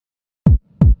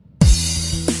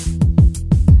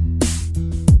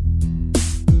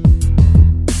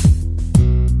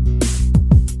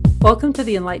Welcome to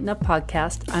the Enlighten Up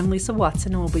podcast. I'm Lisa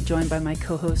Watson and will be joined by my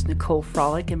co-hosts Nicole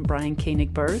Frolick and Brian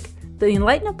Koenigberg. The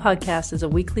Enlighten Up podcast is a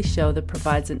weekly show that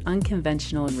provides an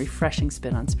unconventional and refreshing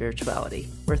spin on spirituality,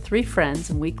 where three friends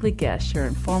and weekly guests share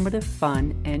informative,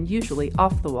 fun, and usually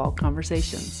off-the-wall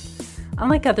conversations.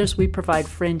 Unlike others, we provide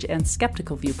fringe and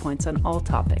skeptical viewpoints on all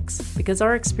topics, because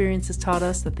our experience has taught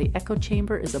us that the echo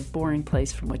chamber is a boring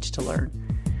place from which to learn.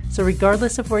 So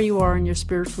regardless of where you are in your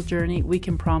spiritual journey, we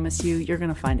can promise you you're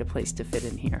going to find a place to fit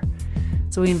in here.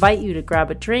 So we invite you to grab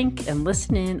a drink and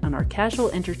listen in on our casual,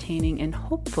 entertaining, and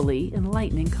hopefully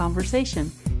enlightening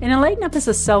conversation. And Enlighten Up is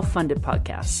a self-funded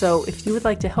podcast, so if you would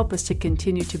like to help us to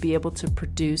continue to be able to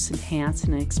produce, enhance,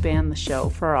 and expand the show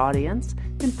for our audience,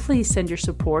 then please send your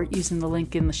support using the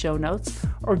link in the show notes,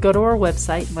 or go to our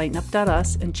website,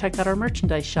 enlightenup.us, and check out our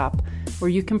merchandise shop, where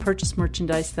you can purchase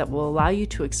merchandise that will allow you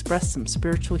to express some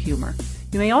spiritual humor.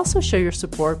 You may also show your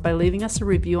support by leaving us a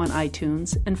review on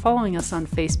iTunes and following us on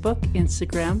Facebook,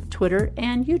 Instagram, Twitter,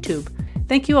 and YouTube.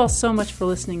 Thank you all so much for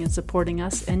listening and supporting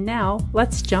us, and now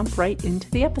let's jump right into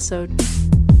the episode.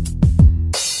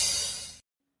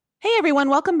 Hey everyone,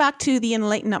 welcome back to the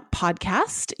Enlighten Up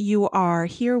podcast. You are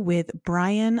here with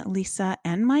Brian, Lisa,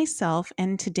 and myself,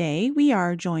 and today we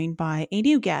are joined by a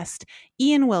new guest,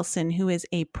 Ian Wilson, who is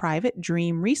a private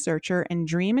dream researcher and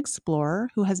dream explorer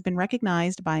who has been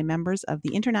recognized by members of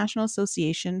the International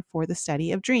Association for the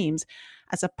Study of Dreams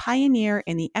as a pioneer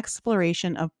in the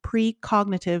exploration of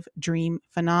precognitive dream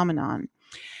phenomenon.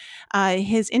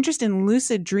 His interest in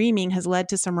lucid dreaming has led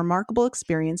to some remarkable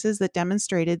experiences that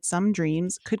demonstrated some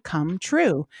dreams could come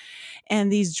true. And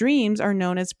these dreams are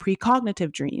known as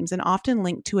precognitive dreams and often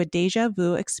linked to a deja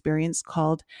vu experience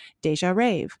called deja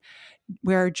rave,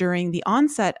 where during the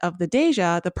onset of the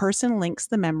deja, the person links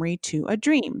the memory to a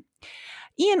dream.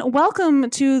 Ian, welcome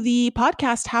to the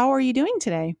podcast. How are you doing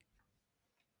today?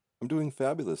 I'm doing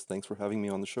fabulous. Thanks for having me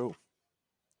on the show.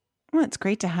 Well, it's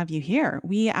great to have you here.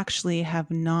 We actually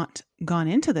have not gone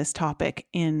into this topic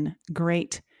in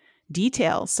great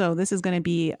detail. So this is going to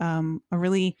be a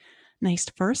really nice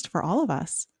first for all of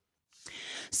us.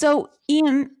 So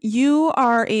Ian, you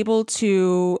are able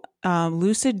to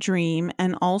lucid dream,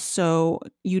 and also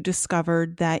you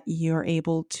discovered that your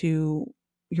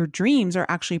dreams are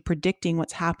actually predicting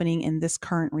what's happening in this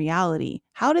current reality.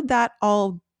 How did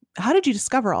you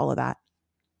discover all of that?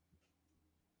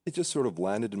 It just sort of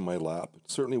landed in my lap. It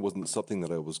certainly wasn't something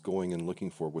that I was going and looking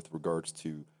for with regards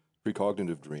to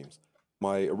precognitive dreams.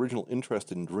 My original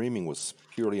interest in dreaming was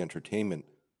purely entertainment.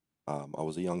 I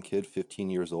was a young kid, 15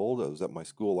 years old. I was at my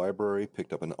school library,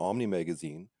 picked up an Omni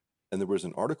magazine, and there was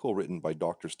an article written by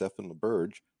Dr. Stephan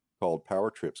LaBerge called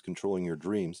Power Trips, Controlling Your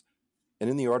Dreams. And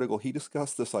in the article, he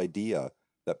discussed this idea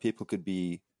that people could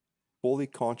be fully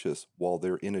conscious while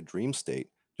they're in a dream state,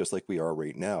 just like we are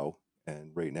right now.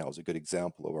 And right now is a good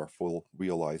example of our full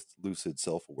realized lucid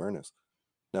self-awareness.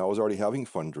 Now, I was already having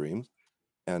fun dreams.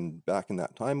 And back in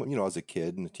that time, as a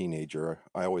kid and a teenager,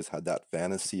 I always had that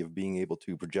fantasy of being able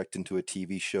to project into a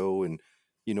TV show. And,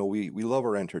 we love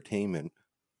our entertainment.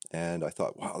 And I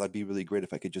thought, wow, that'd be really great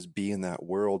if I could just be in that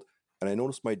world. And I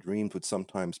noticed my dreams would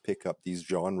sometimes pick up these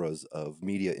genres of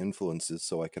media influences.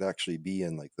 So I could actually be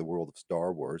in like the world of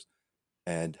Star Wars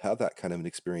and have that kind of an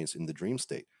experience in the dream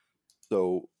state.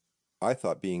 So I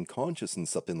thought being conscious in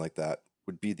something like that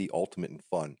would be the ultimate in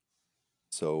fun.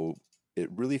 So it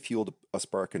really fueled a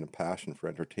spark and a passion for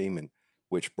entertainment,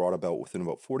 which brought about within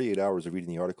about 48 hours of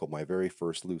reading the article, my very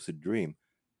first lucid dream.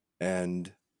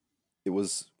 And it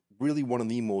was really one of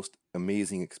the most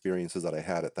amazing experiences that I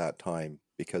had at that time,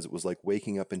 because it was like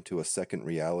waking up into a second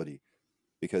reality.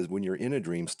 Because when you're in a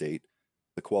dream state,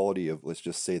 the quality of, let's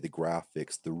just say, the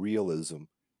graphics, the realism,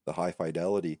 the high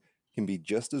fidelity can be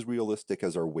just as realistic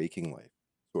as our waking life.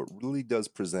 So it really does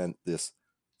present this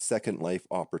second life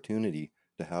opportunity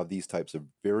to have these types of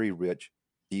very rich,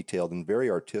 detailed, and very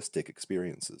artistic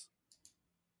experiences.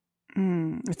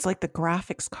 It's like the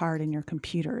graphics card in your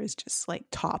computer is just like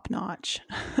top notch.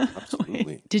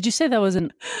 Absolutely. Did you say that was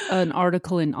an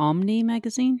article in Omni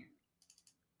magazine?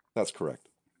 That's correct.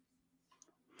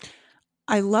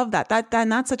 I love that.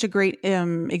 That's such a great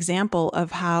example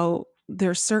of how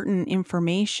there's certain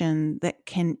information that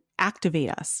can activate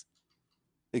us.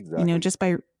 Exactly. Just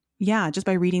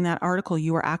by reading that article,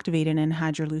 you were activated and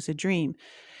had your lucid dream.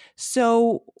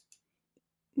 So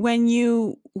when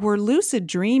you were lucid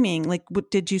dreaming, like,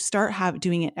 did you start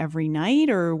doing it every night,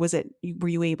 or were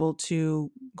you able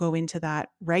to go into that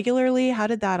regularly? How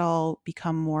did that all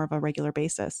become more of a regular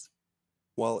basis?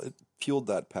 Well, it fueled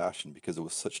that passion because it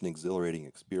was such an exhilarating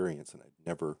experience, and I'd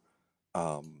never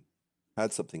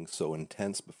had something so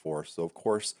intense before. So, of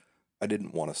course, I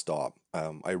didn't want to stop.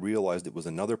 I realized it was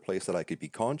another place that I could be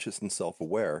conscious and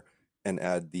self-aware and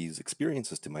add these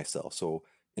experiences to myself. So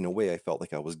in a way, I felt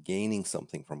like I was gaining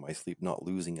something from my sleep, not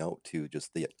losing out to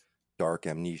just the dark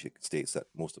amnesic states that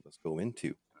most of us go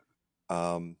into.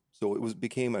 So it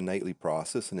became a nightly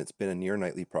process, and it's been a near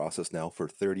nightly process now for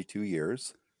 32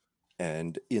 years.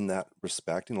 And in that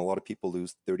respect, and a lot of people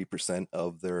lose 30%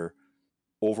 of their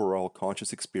overall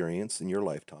conscious experience in your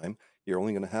lifetime. You're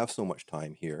only going to have so much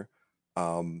time here.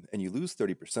 And you lose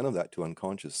 30% of that to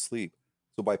unconscious sleep.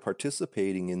 So by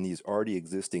participating in these already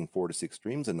existing 4 to 6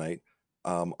 dreams a night,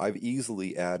 I've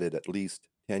easily added at least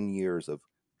 10 years of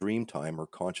dream time or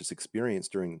conscious experience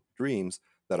during dreams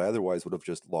that I otherwise would have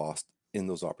just lost in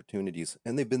those opportunities.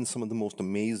 And they've been some of the most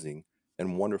amazing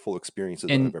and wonderful experiences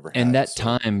that I've ever And had. that So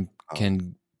time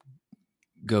can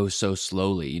go so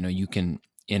slowly. You can,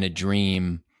 in a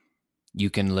dream, you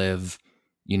can live,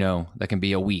 that can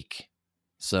be a week.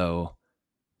 So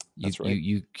that's right.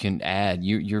 you can add,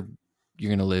 you're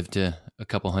going to live to a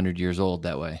couple 100 years old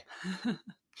that way.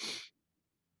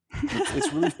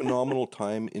 It's really phenomenal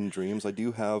time in dreams. I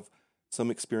do have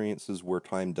some experiences where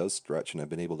time does stretch, and I've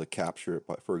been able to capture it.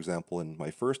 But for example, in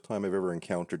my first time I've ever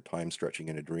encountered time stretching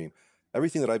in a dream,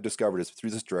 everything that I've discovered is through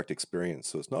this direct experience.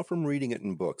 So it's not from reading it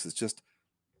in books. It's just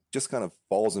kind of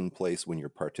falls in place when you're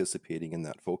participating in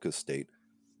that focus state.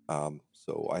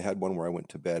 So I had one where I went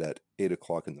to bed at 8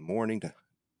 o'clock in the morning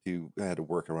I had to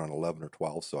work around 11 or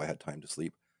 12, so I had time to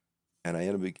sleep. And I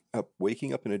ended up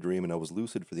waking up in a dream, and I was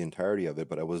lucid for the entirety of it.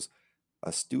 But I was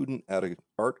a student at an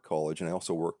art college, and I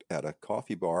also worked at a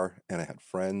coffee bar, and I had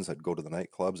friends. I'd go to the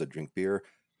nightclubs, I'd drink beer,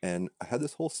 and I had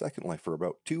this whole second life for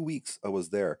about 2 weeks. I was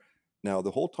there. Now,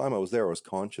 the whole time I was there, I was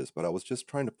conscious, but I was just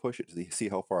trying to push it to see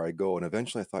how far I go. And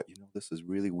eventually I thought, this is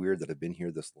really weird that I've been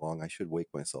here this long. I should wake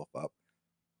myself up.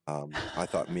 I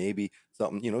thought maybe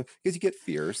something, because you get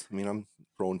fears. I mean, I'm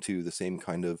prone to the same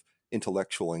kind of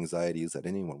intellectual anxieties that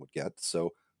anyone would get.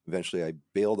 So eventually I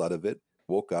bailed out of it,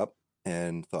 woke up,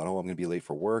 and thought, oh, I'm going to be late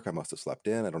for work. I must have slept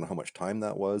in. I don't know how much time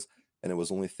that was. And it was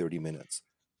only 30 minutes.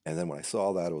 And then when I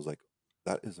saw that, I was like,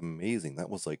 that is amazing. That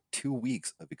was like 2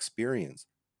 weeks of experience.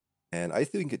 And I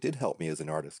think it did help me as an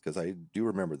artist, because I do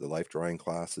remember the life drawing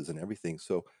classes and everything.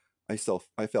 So I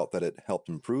felt that it helped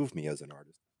improve me as an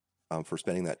artist, for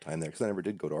spending that time there, because I never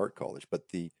did go to art college. But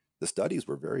the studies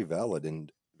were very valid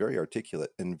and very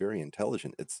articulate and very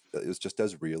intelligent. It was just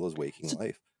as real as waking So,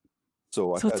 life.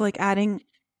 So I so had it's like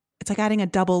adding a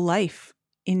double life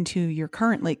into your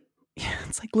current, like,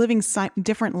 it's like living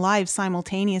different lives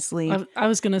simultaneously. I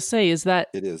was going to say, it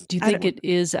is. do you think it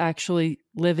is actually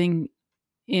living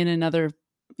in another,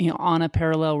 on a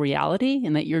parallel reality,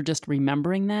 and that you're just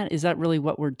remembering that? Is that really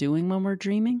what we're doing when we're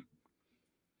dreaming?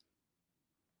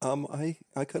 I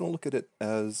kind of look at it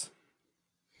as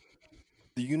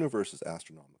the universe is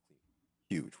astronomically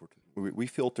huge. We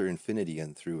filter infinity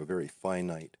in through a very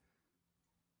finite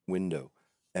window,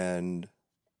 and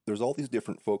there's all these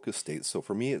different focus states. So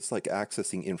for me, it's like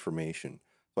accessing information.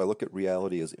 So I look at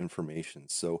reality as information.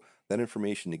 So that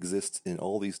information exists in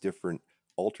all these different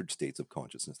altered states of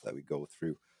consciousness that we go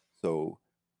through. So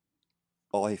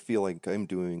all I feel like I'm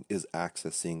doing is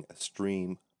accessing a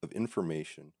stream of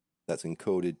information that's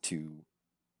encoded to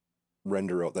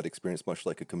render out that experience, much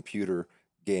like a computer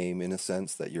game, in a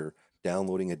sense that you're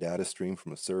downloading a data stream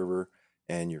from a server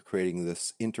and you're creating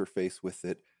this interface with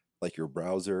it, like your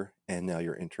browser, and now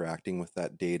you're interacting with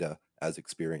that data as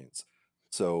experience.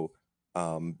 So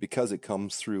because it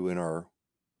comes through in our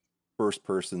first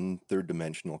person, third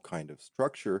dimensional kind of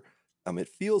structure, it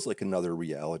feels like another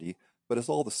reality, but it's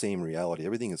all the same reality.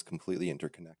 Everything is completely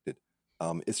interconnected.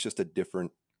 It's just a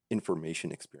different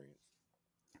information experience.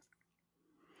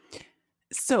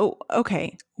 So,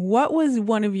 okay, what was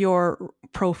one of your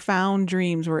profound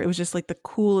dreams where it was just like the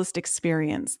coolest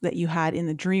experience that you had in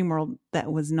the dream world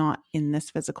that was not in this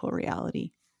physical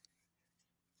reality?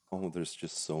 Oh, there's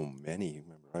just so many.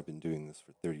 Remember, I've been doing this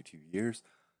for 32 years.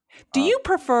 Do you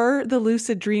prefer the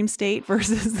lucid dream state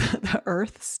versus the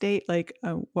earth state, like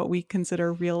what we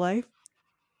consider real life?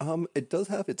 It does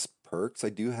have its perks. I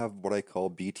do have what I call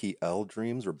BTL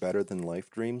dreams, or better than life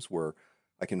dreams, where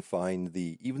I can find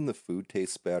even the food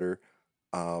tastes better.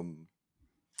 Um,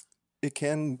 it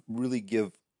can really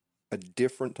give a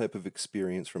different type of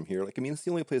experience from here. Like, I mean, it's the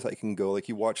only place I can go. Like,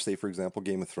 you watch, say, for example,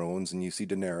 Game of Thrones, and you see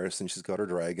Daenerys, and she's got her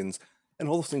dragons, and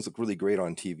all those things look really great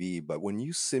on TV. But when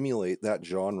you simulate that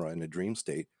genre in a dream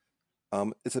state,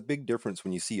 it's a big difference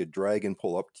when you see a dragon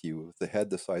pull up to you with a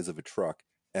head the size of a truck,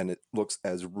 and it looks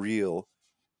as real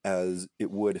as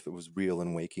it would if it was real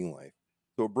in waking life.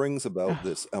 So it brings about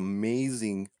this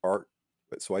amazing art.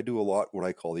 So I do a lot what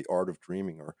I call the art of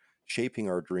dreaming, or shaping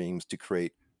our dreams to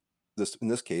create this, in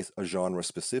this case, a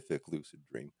genre-specific lucid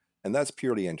dream. And that's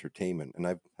purely entertainment, and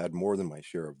I've had more than my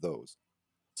share of those.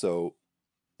 So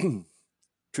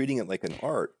treating it like an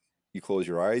art, you close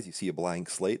your eyes, you see a blank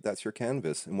slate, that's your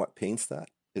canvas. And what paints that?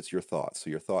 It's your thoughts. So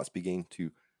your thoughts begin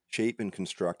to shape and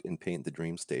construct and paint the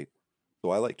dream state.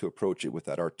 So I like to approach it with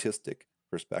that artistic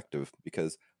perspective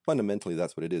because fundamentally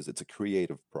that's what it is. It's a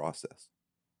creative process.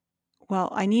 Well,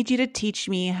 I need you to teach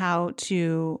me how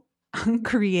to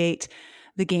create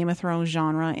the Game of Thrones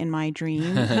genre in my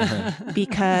dream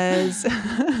because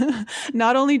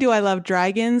not only do I love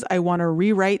dragons, I want to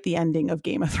rewrite the ending of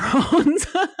Game of Thrones.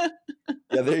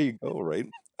 Yeah, there you go, right?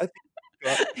 I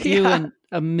think You and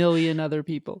a million other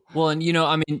people. Well, and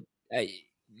I mean,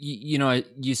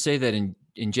 you say that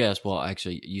in jest. Well,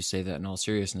 actually, you say that in all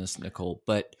seriousness, Nicole.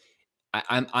 But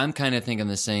I'm kind of thinking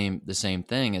the same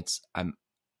thing. It's I'm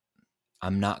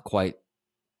not quite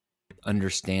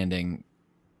understanding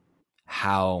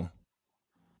how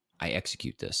I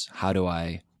execute this. How do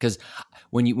I? Because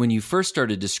when you first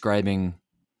started describing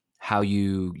how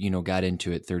you got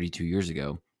into it 32 years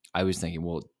ago, I was thinking,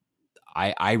 well,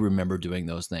 I remember doing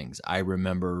those things. I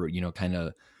remember kind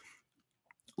of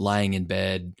lying in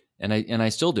bed, and I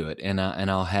still do it, and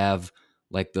I'll have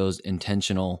like those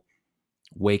intentional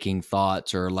waking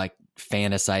thoughts or like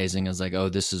fantasizing as like, oh,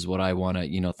 this is what I want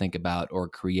to think about or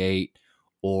create.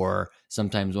 Or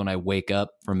sometimes when I wake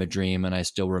up from a dream and I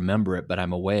still remember it, but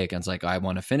I'm awake, and it's like I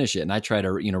want to finish it, and I try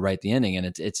to write the ending,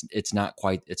 and it's not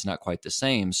quite the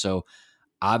same. So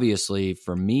obviously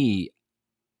for me,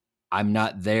 I'm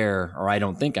not there, or I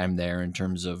don't think I'm there in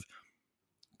terms of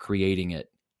creating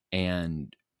it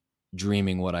and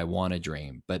dreaming what I want to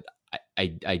dream. But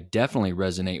I definitely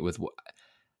resonate with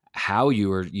how you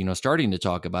were starting to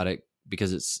talk about it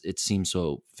because it seems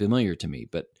so familiar to me.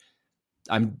 But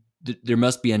there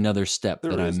must be another step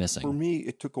that I'm missing. For me,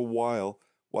 it took a while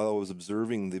I was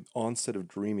observing the onset of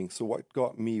dreaming. So what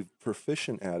got me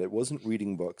proficient at it wasn't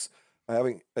reading books. I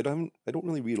don't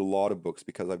really read a lot of books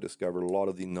because I've discovered a lot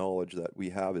of the knowledge that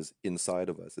we have is inside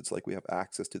of us. It's like we have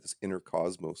access to this inner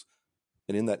cosmos.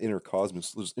 And in that inner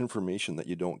cosmos, there's information that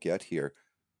you don't get here.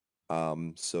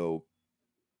 So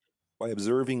by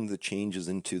observing the changes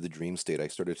into the dream state, I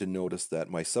started to notice that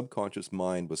my subconscious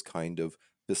mind was kind of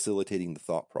facilitating the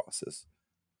thought process.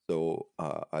 So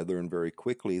I learned very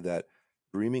quickly that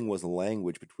dreaming was a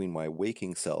language between my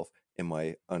waking self and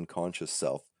my unconscious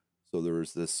self. So there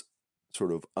was this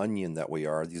sort of onion that we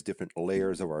are, these different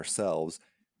layers of ourselves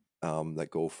that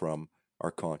go from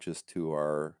our conscious to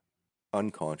our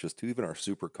unconscious to even our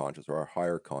superconscious or our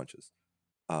higher conscious.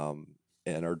 And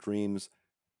our dreams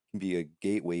can be a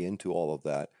gateway into all of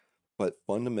that. But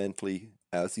fundamentally,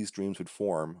 as these dreams would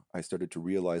form, I started to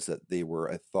realize that they were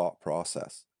a thought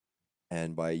process.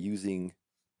 And by using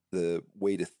the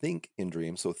way to think in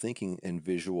dreams, so thinking in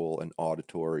visual and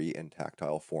auditory and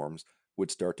tactile forms, would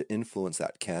start to influence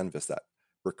that canvas, that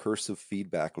recursive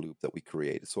feedback loop that we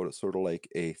create. It's sort of like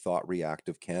a thought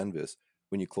reactive canvas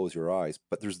when you close your eyes.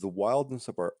 But there's the wildness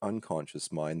of our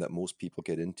unconscious mind that most people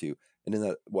get into. And in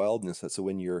that wildness, that's so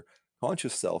when your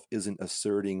conscious self isn't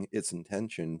asserting its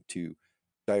intention to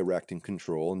direct and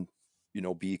control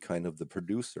and be kind of the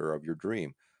producer of your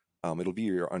dream. It'll be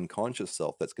your unconscious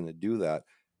self that's going to do that,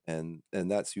 and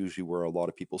that's usually where a lot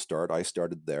of people start. I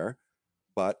started there,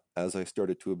 but as I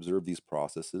started to observe these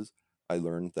processes, I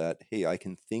learned that hey, I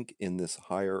can think in this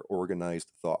higher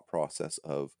organized thought process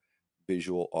of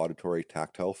visual, auditory,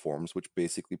 tactile forms, which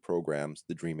basically programs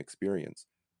the dream experience.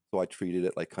 So I treated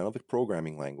it like kind of a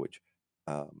programming language.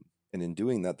 And in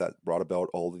doing that, that brought about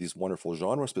all of these wonderful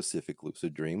genre-specific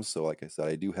lucid dreams. So like I said,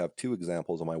 I do have 2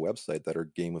 examples on my website that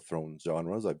are Game of Thrones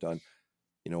genres. I've done,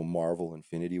 Marvel,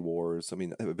 Infinity Wars. I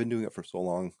mean, I've been doing it for so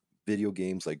long. Video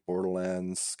games like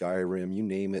Borderlands, Skyrim, you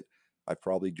name it, I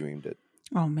probably dreamed it.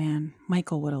 Oh man,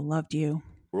 Michael would have loved you.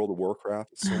 World of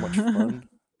Warcraft is so much fun.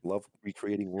 Love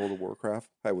recreating World of Warcraft.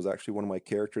 I was actually one of my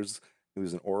characters. He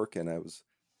was an orc, and I was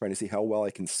trying to see how well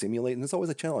I can simulate. And it's always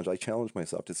a challenge. I challenge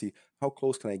myself to see how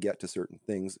close can I get to certain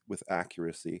things with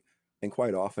accuracy. And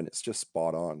quite often, it's just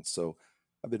spot on. So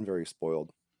I've been very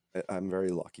spoiled. I'm very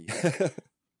lucky.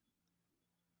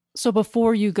 So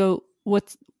before you go,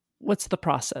 what's the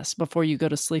process? Before you go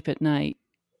to sleep at night,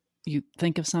 you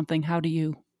think of something. How do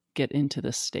you get into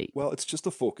this state? Well, it's just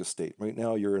a focus state. Right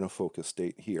now, you're in a focus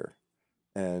state here.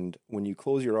 And when you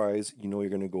close your eyes, you're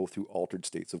going to go through altered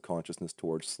states of consciousness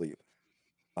towards sleep.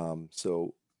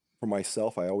 So for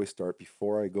myself, I always start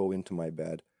before I go into my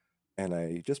bed and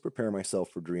I just prepare myself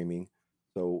for dreaming.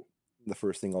 So the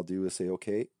first thing I'll do is say,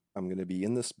 okay, I'm going to be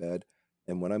in this bed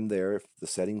And when I'm there, if the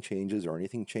setting changes or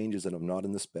anything changes and I'm not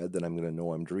in this bed, then I'm going to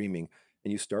know I'm dreaming.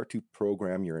 And you start to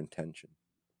program your intention.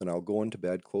 And I'll go into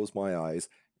bed, close my eyes,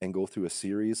 and go through a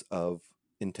series of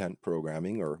intent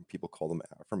programming, or people call them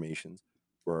affirmations,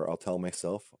 where I'll tell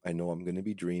myself, I know I'm going to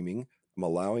be dreaming. I'm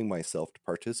allowing myself to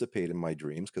participate in my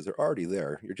dreams because they're already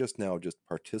there. You're just now just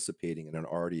participating in an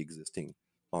already existing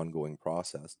ongoing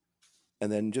process.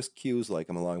 And then just cues like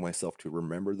I'm allowing myself to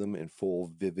remember them in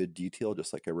full, vivid detail,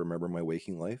 just like I remember my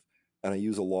waking life. And I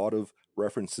use a lot of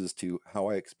references to how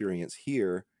I experience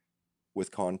here with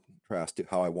contrast to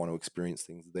how I want to experience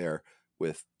things there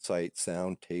with sight,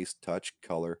 sound, taste, touch,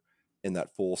 color, in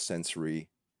that full sensory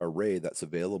array that's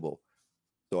available.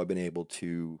 So I've been able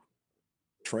to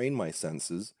train my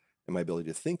senses and my ability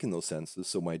to think in those senses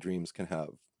so my dreams can have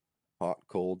hot,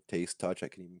 cold, taste, touch. I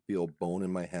can even feel bone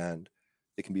in my hand.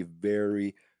 It can be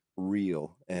very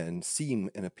real and seem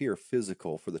and appear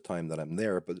physical for the time that I'm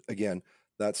there. But again,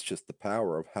 that's just the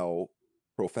power of how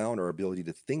profound our ability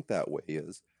to think that way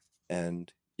is.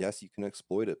 And yes, you can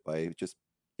exploit it by just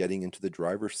getting into the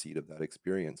driver's seat of that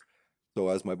experience. So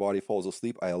as my body falls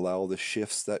asleep, I allow the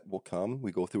shifts that will come.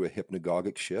 We go through a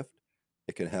hypnagogic shift.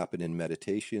 It can happen in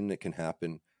meditation. It can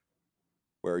happen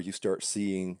where you start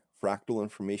seeing fractal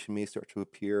information may start to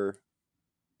appear,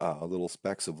 little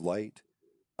specks of light,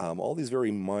 all these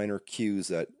very minor cues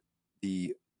that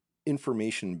the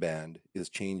information band is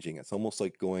changing. It's almost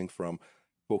like going from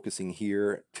focusing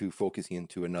here to focusing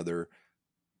into another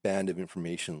band of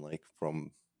information, like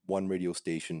from one radio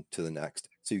station to the next.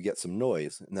 So you get some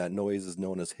noise, and that noise is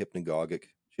known as hypnagogic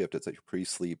shift. It's like a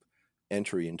pre-sleep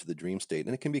entry into the dream state,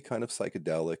 and it can be kind of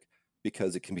psychedelic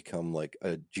because it can become like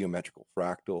a geometrical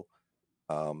fractal.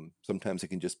 Sometimes it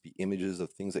can just be images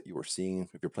of things that you were seeing.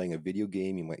 If you're playing a video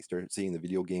game, you might start seeing the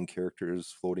video game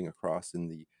characters floating across in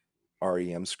the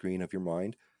REM screen of your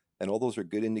mind. And all those are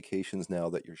good indications now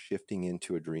that you're shifting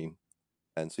into a dream.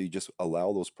 And so you just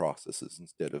allow those processes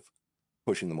instead of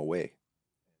pushing them away.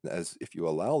 As if you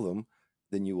allow them,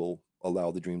 then you will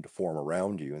allow the dream to form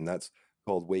around you. And that's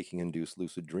called waking induced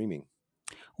lucid dreaming.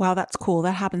 Wow, that's cool.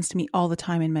 That happens to me all the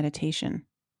time in meditation.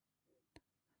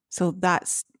 So that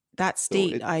So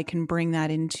state I can bring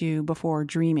that into before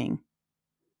dreaming.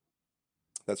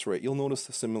 that's right. You'll notice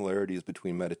the similarities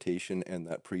between meditation and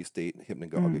that pre-state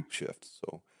hypnagogic shift.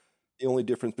 So the only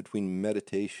difference between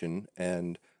meditation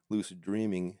and lucid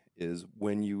dreaming is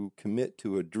when you commit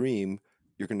to a dream,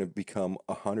 you're going to become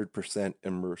 100%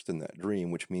 immersed in that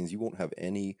dream, which means you won't have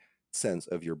any sense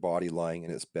of your body lying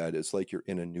in its bed. It's like you're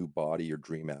in a new body, your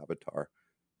dream avatar.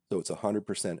 So it's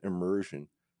 100% immersion.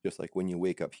 Just like when you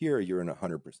wake up here, you're in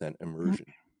 100% immersion.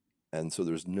 And so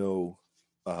there's no,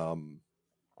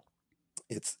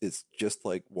 it's just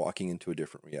like walking into a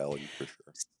different reality for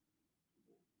sure.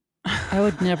 I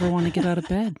would never want to get out of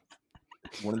bed.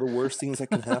 One of the worst things that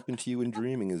can happen to you in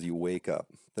dreaming is you wake up.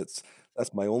 That's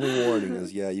my only warning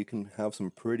is, yeah, you can have some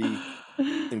pretty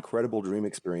incredible dream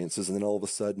experiences, and then all of a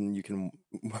sudden you can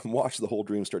watch the whole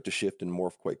dream start to shift and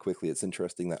morph quite quickly. It's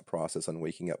interesting, that process on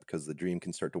waking up, because the dream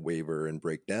can start to waver and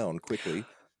break down quickly.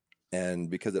 And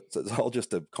because it's all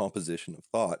just a composition of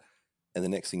thought. And the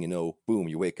next thing you know, boom,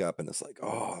 you wake up and it's like,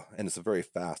 oh, and it's a very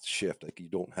fast shift. Like you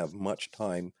don't have much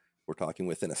time. We're talking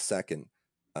within a second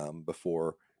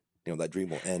before, that dream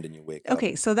will end and you wake up.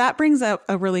 Okay, so that brings up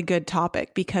a really good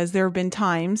topic, because there have been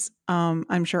times,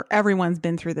 I'm sure everyone's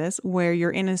been through this, where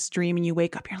you're in a dream and you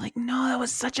wake up, you're like, no, that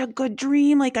was such a good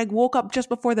dream. Like I woke up just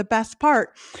before the best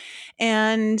part.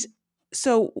 And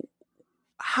so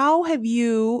how do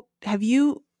you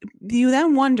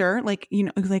then wonder, like,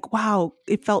 like, wow,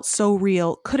 it felt so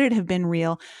real. Could it have been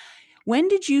real? When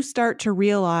did you start to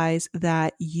realize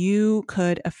that you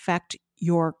could affect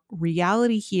your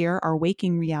reality here, our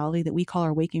waking reality that we call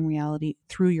our waking reality,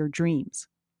 through your dreams?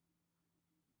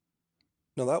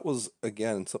 Now, that was,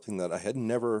 again, something that I had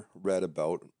never read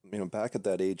about. Back at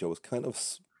that age, I was kind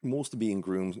of most being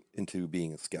groomed into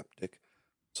being a skeptic.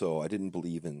 So I didn't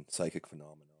believe in psychic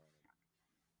phenomena,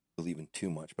 believe in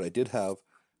too much. But I did have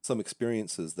some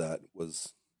experiences that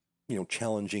was,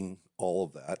 challenging all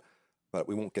of that. But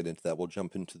we won't get into that. We'll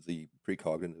jump into the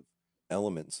precognitive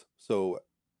elements. So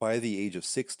by the age of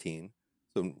 16,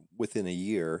 so within a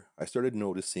year, I started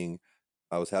noticing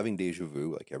I was having deja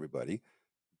vu like everybody,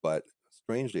 but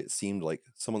strangely, it seemed like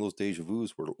some of those deja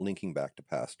vus were linking back to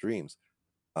past dreams.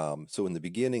 So in the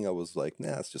beginning, I was like,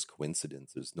 nah, it's just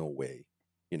coincidence. There's no way,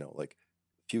 like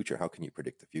future. How can you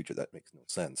predict the future? That makes no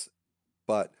sense.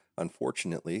 But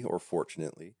unfortunately, or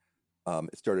fortunately,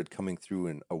 it started coming through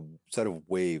in a set of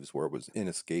waves where it was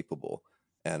inescapable.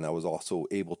 And I was also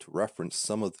able to reference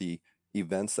some of the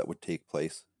events that would take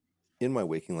place in my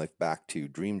waking life back to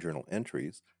dream journal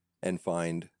entries and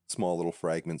find small little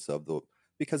fragments of the,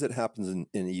 because it happens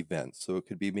in events. So it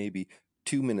could be maybe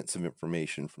 2 minutes of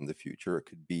information from the future. It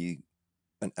could be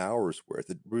an hour's worth.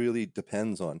 It really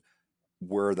depends on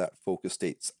where that focus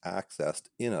state's accessed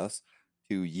in us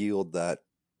to yield that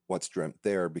what's dreamt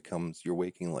there becomes your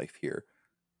waking life here.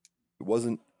 It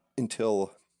wasn't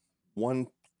until one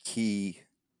key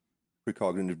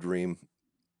precognitive dream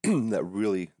that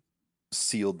really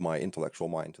sealed my intellectual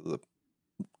mind to the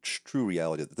true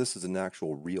reality that this is an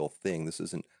actual real thing. This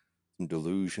isn't some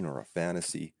delusion or a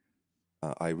fantasy.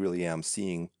 I really am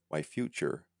seeing my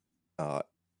future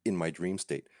in my dream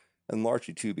state. And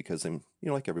largely too, because I'm,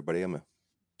 like everybody, I'm a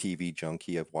TV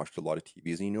junkie. I've watched a lot of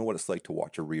TVs, and you know what it's like to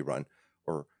watch a rerun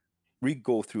or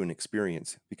go through an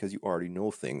experience because you already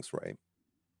know things, right?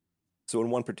 So in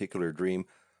one particular dream,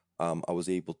 I was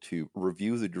able to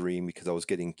review the dream because I was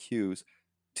getting cues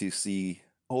to see,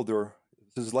 oh,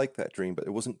 this is like that dream, but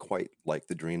it wasn't quite like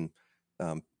the dream.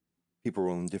 People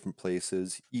were in different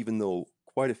places, even though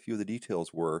quite a few of the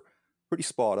details were pretty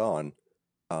spot on.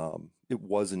 It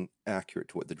wasn't accurate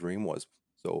to what the dream was.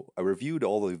 So I reviewed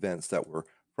all the events that were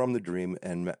from the dream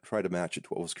and tried to match it to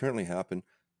what was currently happening.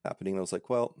 And I was like,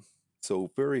 well,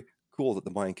 so very cool that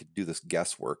the mind could do this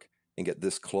guesswork and get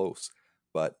this close.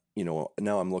 But,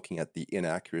 now I'm looking at the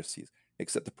inaccuracies,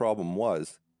 except the problem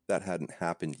was that hadn't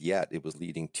happened yet. It was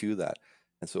leading to that.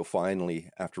 And so finally,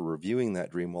 after reviewing that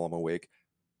dream while I'm awake,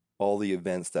 all the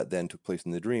events that then took place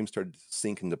in the dream started to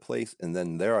sink into place. And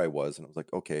then there I was, and I was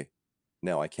like, okay,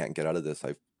 now I can't get out of this.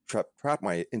 I've trapped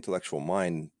my intellectual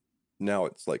mind. Now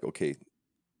it's like, okay,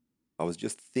 I was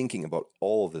just thinking about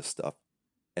all of this stuff,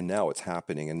 and now it's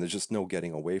happening, and there's just no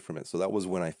getting away from it. So that was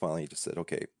when I finally just said,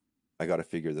 okay, I got to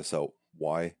figure this out.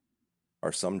 Why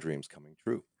are some dreams coming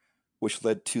true? Which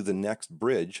led to the next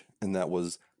bridge, and that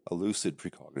was a lucid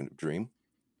precognitive dream.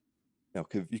 Now,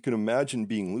 if you can imagine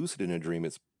being lucid in a dream,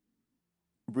 it's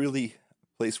really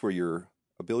a place where your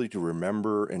ability to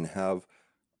remember and have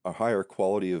a higher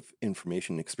quality of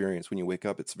information experience when you wake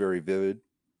up, it's very vivid.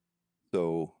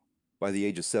 So by the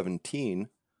age of 17,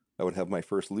 I would have my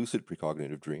first lucid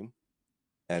precognitive dream.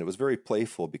 And it was very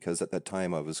playful because at that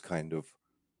time I was kind of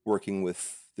working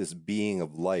with this being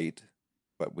of light,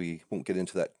 but we won't get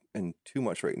into that in too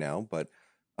much right now. But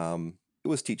it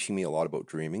was teaching me a lot about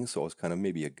dreaming. So I was kind of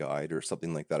maybe a guide or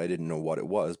something like that. I didn't know what it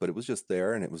was, but it was just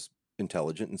there, and it was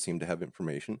intelligent and seemed to have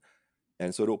information.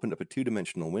 And so it opened up a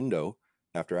 2-dimensional window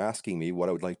after asking me what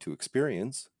I would like to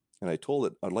experience. And I told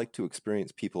it I'd like to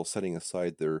experience people setting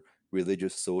aside their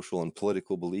religious, social, and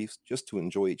political beliefs just to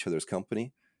enjoy each other's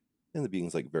company. And the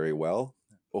being's like, very well.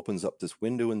 Opens up this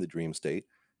window in the dream state,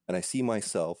 and I see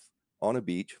myself on a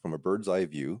beach from a bird's eye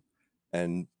view.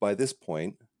 And by this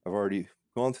point, I've already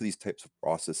gone through these types of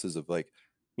processes of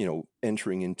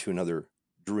entering into another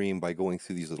dream by going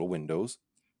through these little windows.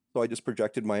 So I just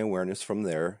projected my awareness from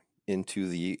there into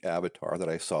the avatar that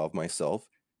I saw of myself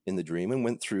in the dream and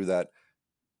went through that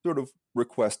sort of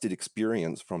requested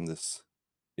experience from this,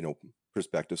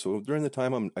 perspective. So during the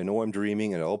time I know I'm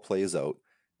dreaming, and it all plays out,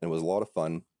 and it was a lot of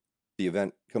fun. The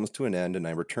event comes to an end, and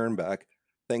I return back,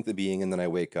 thank the being, and then I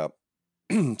wake up.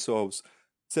 So I was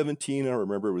 17. I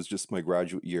remember it was just my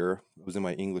graduate year. I was in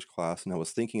my English class, and I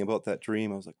was thinking about that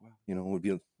dream. I was like, wow, it would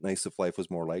be nice if life was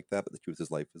more like that. But the truth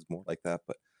is, life is more like that.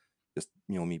 But just,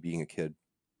 me being a kid.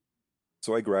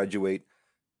 So I graduate,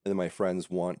 and then my friends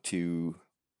want to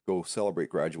go celebrate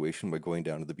graduation by going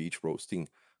down to the beach, roasting,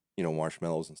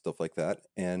 marshmallows and stuff like that.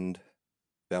 And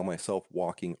found myself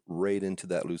walking right into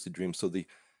that lucid dream. So the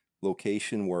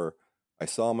location where I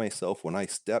saw myself when I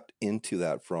stepped into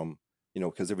that from,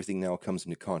 because everything now comes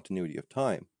into continuity of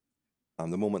time.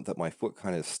 The moment that my foot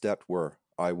kind of stepped where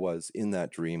I was in that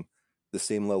dream, the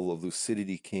same level of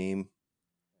lucidity came.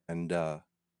 And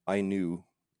I knew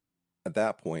at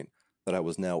that point that I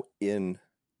was now in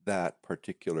that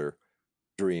particular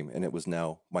dream, and it was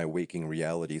now my waking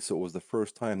reality. So it was the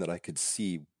first time that I could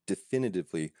see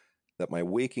definitively that my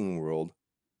waking world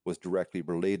was directly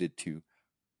related to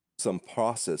some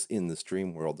process in this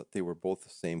dream world, that they were both the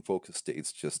same focus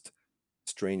states, just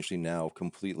strangely now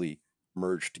completely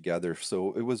merged together.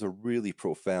 So it was a really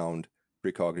profound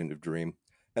precognitive dream.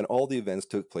 And all the events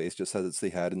took place just as they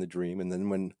had in the dream. And then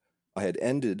when I had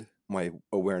ended my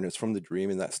awareness from the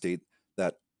dream in that state,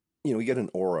 that, you get an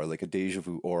aura, like a deja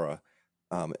vu aura.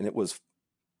 And it was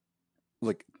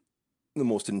like the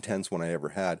most intense one I ever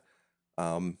had.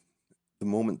 The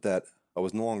moment that I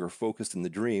was no longer focused in the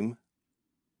dream,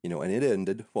 and it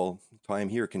ended, well, time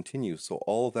here continues. So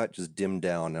all of that just dimmed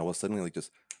down, and I was suddenly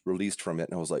just released from it.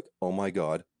 And I was like, oh my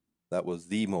God, that was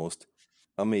the most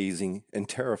amazing and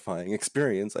terrifying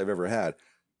experience I've ever had.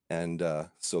 And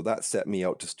so that set me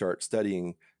out to start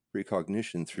studying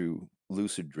precognition through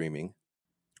lucid dreaming.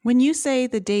 When you say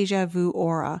the deja vu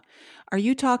aura, are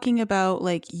you talking about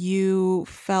like you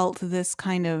felt this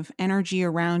kind of energy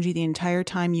around you the entire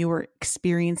time you were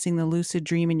experiencing the lucid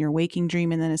dream in your waking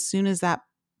dream? And then as soon as that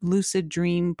lucid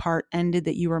dream part ended,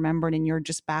 that you remembered and you're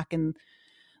just back in,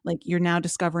 like, you're now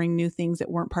discovering new things that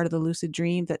weren't part of the lucid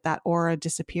dream, that aura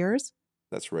disappears?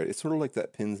 That's right. It's sort of like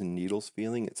that pins and needles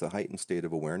feeling. It's a heightened state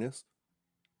of awareness.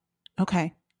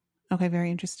 Okay. Okay.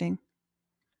 Very interesting.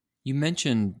 You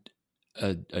mentioned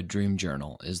a dream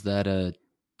journal. Is that a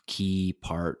key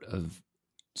part of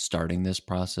starting this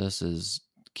process? Is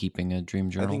keeping a dream I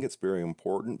journal? think it's very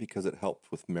important because it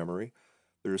helps with memory.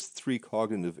 There's 3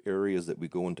 cognitive areas that we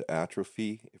go into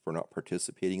atrophy if we're not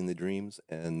participating in the dreams,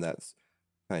 and that's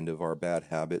kind of our bad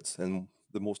habits. And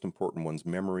the most important one's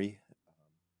memory.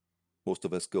 Most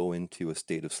of us go into a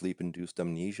state of sleep-induced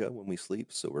amnesia when we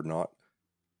sleep, so we're not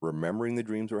remembering the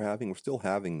dreams we're having. We're still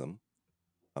having them.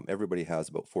 Everybody has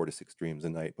about 4 to 6 dreams a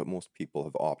night, but most people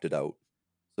have opted out.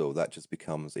 So that just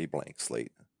becomes a blank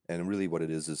slate. And really what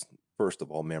it is first of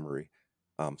all, memory.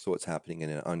 So it's happening in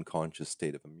an unconscious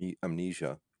state of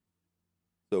amnesia.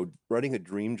 So writing a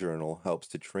dream journal helps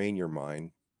to train your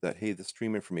mind that, hey, this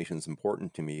dream information is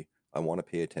important to me. I want to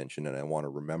pay attention and I want to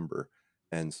remember.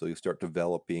 And so you start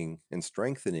developing and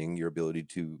strengthening your ability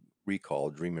to recall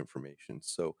dream information.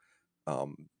 So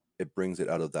it brings it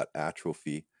out of that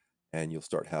atrophy, and you'll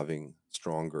start having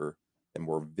stronger and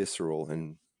more visceral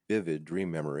and vivid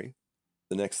dream memory.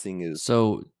 The next thing is,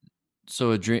 So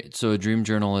a dream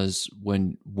journal is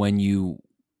when you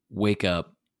wake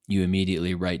up, you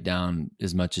immediately write down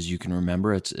as much as you can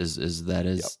remember. Is that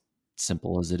as yep,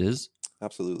 simple as it is?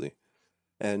 absolutely.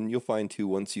 And you'll find too,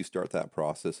 once you start that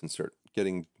process and start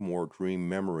getting more dream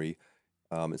memory,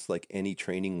 it's like any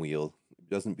training wheel. It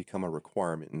doesn't become a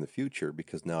requirement in the future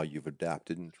because now you've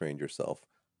adapted and trained yourself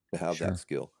to have that Sure.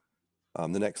 skill.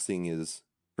 The next thing is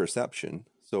perception.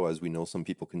 So, as we know, some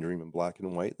people can dream in black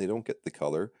and white, they don't get the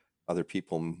color. Other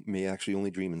people may actually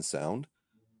only dream in sound.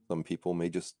 Some people may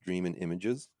just dream in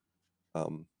images.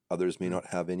 Others may not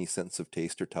have any sense of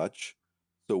taste or touch.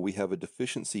 So, we have a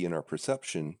deficiency in our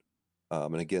perception.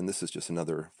 And again, this is just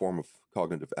another form of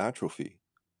cognitive atrophy.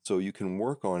 So, you can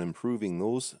work on improving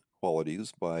those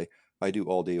qualities by, I do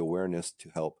all day awareness to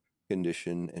help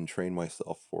condition and train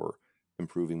myself for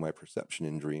improving my perception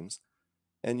in dreams.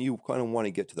 And you kind of want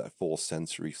to get to that full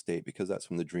sensory state because that's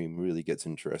when the dream really gets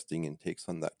interesting and takes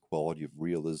on that quality of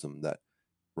realism that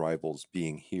rivals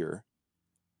being here.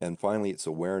 And finally, it's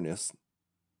awareness.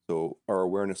 So our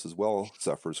awareness as well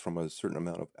suffers from a certain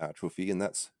amount of atrophy, and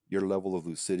that's your level of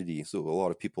lucidity. So a lot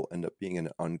of people end up being in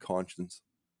an unconscious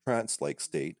trance-like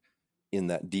state in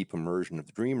that deep immersion of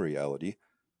the dream reality.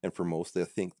 And for most, they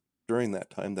think during that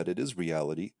time that it is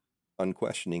reality,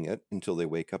 unquestioning it until they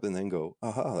wake up and then go,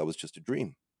 aha, that was just a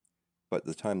dream. But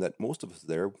the time that most of us are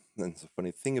there, and the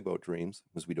funny thing about dreams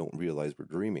is we don't realize we're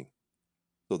dreaming.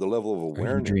 So the level of Are you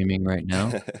awareness. dreaming right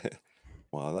now?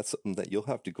 Wow, that's something that you'll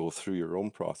have to go through your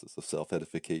own process of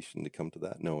self-edification to come to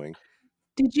that knowing.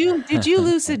 Did you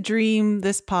lucid dream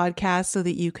this podcast so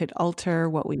that you could alter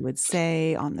what we would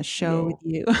say on the show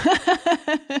with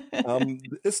No. you?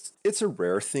 It's a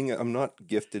rare thing. I'm not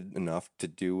gifted enough to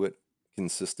do it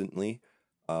consistently.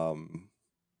 Um,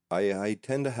 I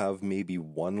tend to have maybe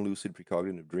one lucid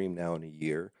precognitive dream now in a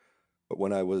year. But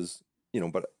when I was,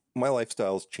 but my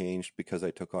lifestyle's changed because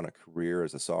I took on a career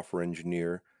as a software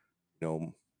engineer, you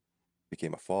know,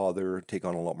 became a father, take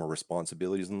on a lot more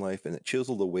responsibilities in life, and it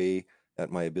chiseled away at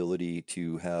my ability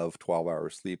to have 12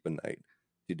 hours sleep a night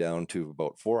to down to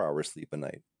about 4 hours sleep a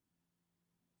night.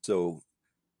 So,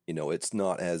 it's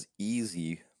not as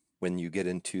easy when you get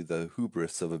into the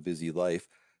hubris of a busy life.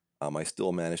 I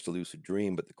still manage to lucid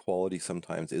dream, but the quality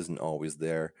sometimes isn't always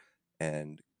there.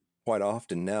 And quite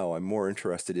often now, I'm more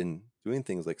interested in doing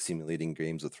things like simulating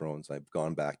Games of Thrones. I've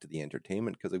gone back to the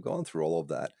entertainment because I've gone through all of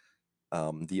that.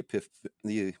 The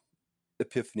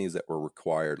epiphanies that were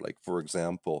required, like, for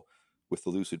example, with the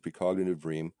lucid precognitive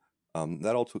dream,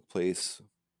 that all took place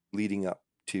leading up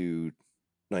to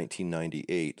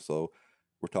 1998. So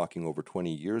we're talking over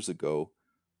 20 years ago.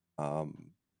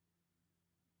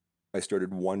 I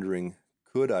started wondering,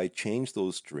 could I change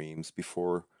those dreams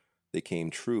before they came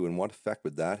true? And what effect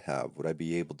would that have? Would I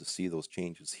be able to see those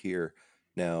changes here?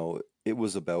 Now, it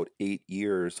was about 8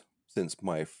 years since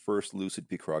my first lucid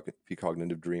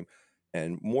precognitive dream,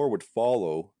 and more would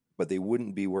follow, but they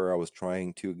wouldn't be where I was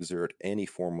trying to exert any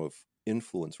form of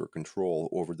influence or control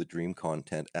over the dream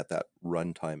content at that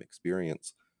runtime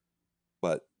experience.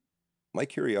 But my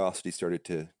curiosity started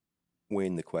to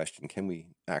wane the question, can we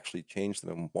actually change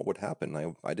them? What would happen?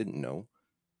 I didn't know.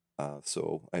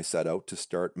 So I set out to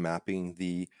start mapping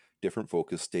the different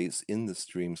focus states in the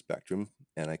dream spectrum,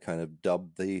 and I kind of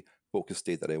dubbed the focus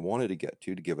state that I wanted to get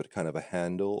to give it kind of a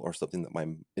handle or something that my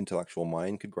intellectual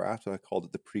mind could grasp. I called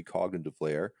it the precognitive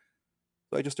layer.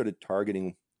 So I just started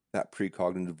targeting that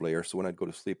precognitive layer. So when I'd go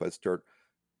to sleep, I'd start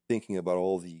thinking about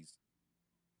all these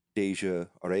déjà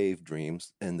rêve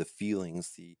dreams and the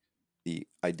feelings, the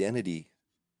identity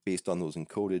based on those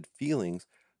encoded feelings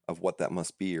of what that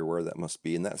must be or where that must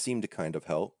be. And that seemed to kind of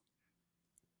help.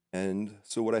 And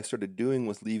so what I started doing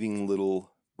was leaving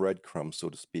little breadcrumbs, so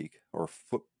to speak, or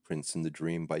footprints in the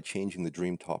dream by changing the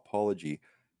dream topology.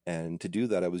 And to do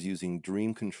that, I was using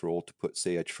dream control to put,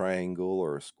 say, a triangle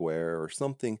or a square or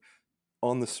something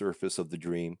on the surface of the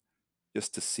dream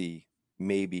just to see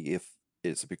maybe if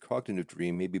it's a precognitive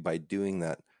dream, maybe by doing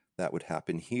that, that would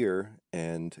happen here.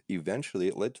 And eventually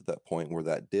it led to that point where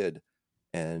that did.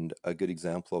 And a good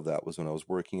example of that was when I was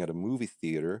working at a movie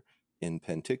theater in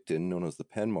Penticton, known as the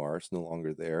Penmar. It's no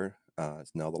longer there.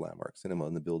 It's now the Landmark Cinema,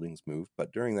 and the building's moved.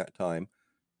 But during that time,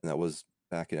 and that was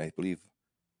back in, I believe,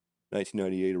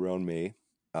 1998, around May,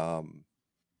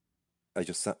 I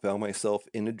just found myself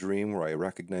in a dream where I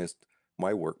recognized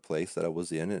my workplace that I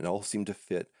was in, and it all seemed to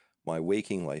fit my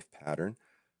waking life pattern.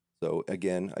 So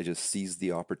again, I just seized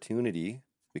the opportunity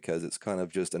because it's kind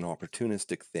of just an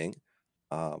opportunistic thing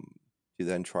to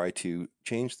then try to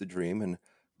change the dream. And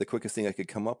the quickest thing I could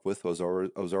come up with was I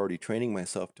was already training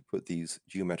myself to put these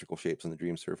geometrical shapes on the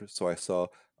dream surface. So I saw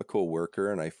a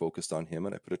co-worker and I focused on him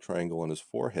and I put a triangle on his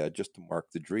forehead just to mark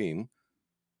the dream.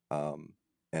 And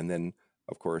then,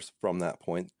 of course, from that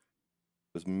point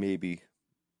was maybe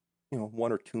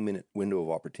 1 or 2 minute window of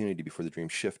opportunity before the dream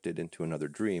shifted into another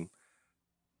dream.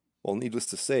 Well, needless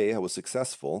to say, I was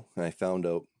successful, and I found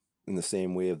out in the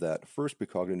same way of that first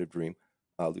precognitive dream,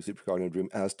 lucid precognitive dream,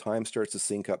 as time starts to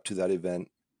sync up to that event,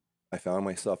 I found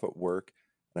myself at work,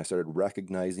 and I started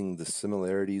recognizing the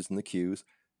similarities and the cues.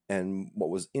 And what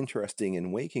was interesting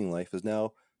in waking life is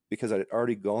now, because I had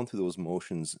already gone through those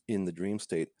motions in the dream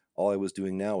state, all I was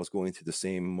doing now was going through the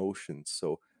same motions.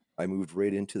 So I moved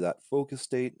right into that focus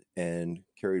state and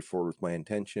carried forward with my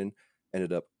intention,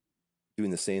 ended up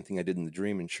doing the same thing I did in the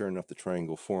dream, and sure enough, the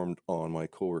triangle formed on my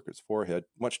coworker's forehead,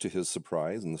 much to his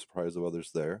surprise and the surprise of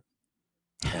others there.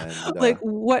 And Like,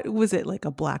 what was it? Like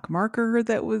a black marker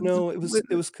that was? no, it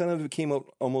was kind of, it came out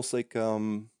almost like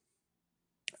a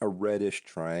reddish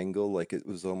triangle, like it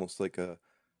was almost like a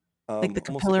Like the almost like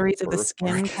a capillaries of the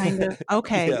skin, birthmark. kind of?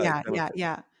 Okay, Yeah, yeah, kind of, yeah,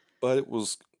 yeah. but it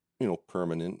was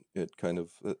permanent. It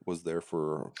was there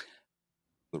for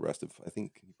the rest of, I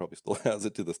think he probably still has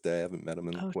it to this day. I haven't met him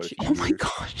in Oh, quite a gee. few Oh my years.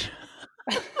 gosh.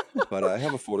 But I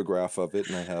have a photograph of it,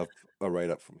 and I have a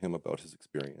write-up from him about his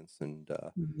experience, and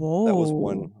that was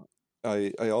one.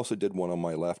 Whoa. I also did one on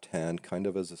my left hand, kind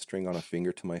of as a string on a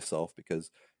finger to myself,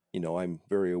 because I'm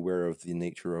very aware of the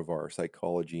nature of our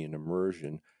psychology and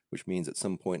immersion, which means at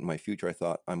some point in my future, I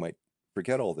thought I might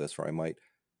forget all this, or I might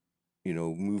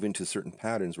move into certain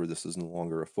patterns where this is no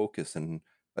longer a focus. And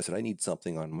I said, I need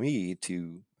something on me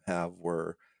to have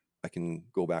where I can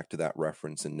go back to that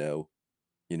reference and know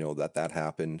that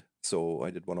happened. So I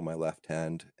did one on my left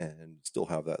hand and still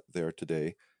have that there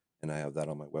today. And I have that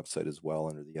on my website as well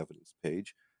under the evidence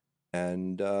page.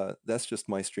 And that's just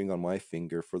my string on my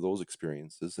finger for those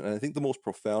experiences. And I think the most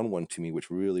profound one to me, which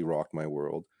really rocked my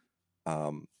world,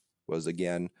 was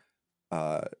again,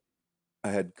 uh, I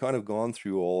had kind of gone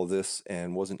through all of this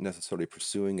and wasn't necessarily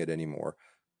pursuing it anymore.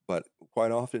 But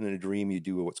quite often in a dream, you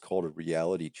do what's called a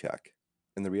reality check.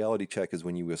 And the reality check is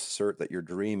when you assert that you're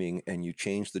dreaming and you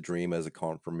change the dream as a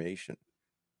confirmation.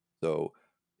 So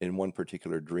in one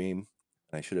particular dream,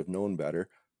 and I should have known better,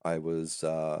 I was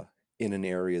in an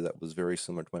area that was very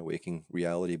similar to my waking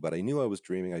reality, but I knew I was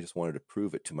dreaming. I just wanted to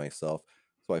prove it to myself.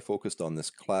 So I focused on this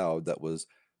cloud that was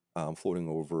floating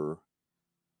over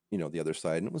the other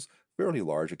side, and it was fairly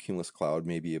large, a cumulus cloud,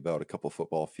 maybe about a couple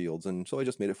football fields. And so I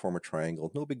just made it form a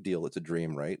triangle. No big deal. It's a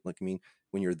dream, right? Like, I mean,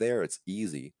 when you're there, it's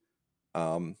easy.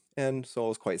 And so I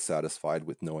was quite satisfied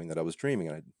with knowing that I was dreaming,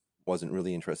 and I wasn't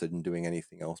really interested in doing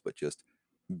anything else but just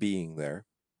being there.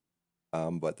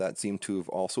 But that seemed to have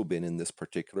also been in this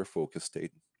particular focus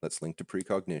state that's linked to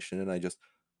precognition. And I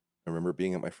remember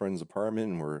being at my friend's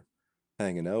apartment, and we're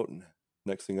hanging out, and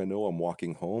next thing I know, I'm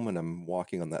walking home, and I'm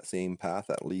walking on that same path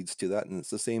that leads to that. And it's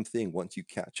the same thing. Once you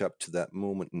catch up to that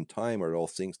moment in time where it all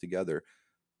syncs together,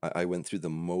 I went through the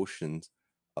motions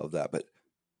of that. But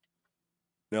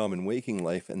Now I'm in waking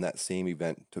life, and that same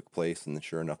event took place, and then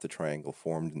sure enough, the triangle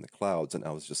formed in the clouds, and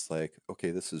I was just like,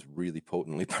 okay, this is really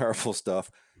potently powerful stuff,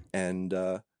 and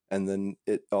then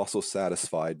it also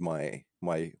satisfied my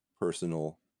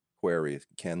personal query: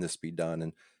 can this be done?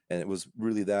 And it was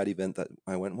really that event that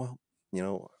I went, well,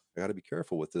 I got to be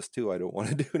careful with this too. I don't want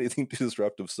to do anything too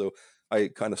disruptive, so I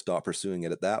kind of stopped pursuing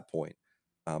it at that point,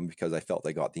 because I felt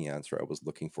I got the answer I was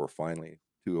looking for finally,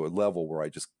 to a level where I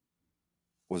just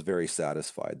was very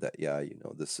satisfied that, yeah,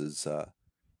 this is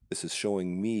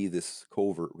showing me this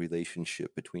covert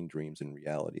relationship between dreams and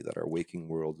reality, that our waking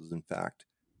world is in fact,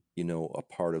 a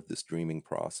part of this dreaming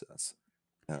process.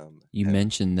 You And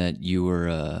mentioned that you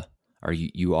were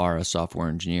you are a software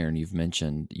engineer, and you've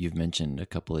mentioned a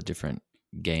couple of different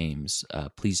games.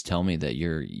 Please tell me that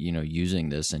you're using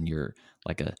this, and you're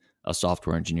like a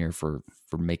software engineer for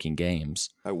making games.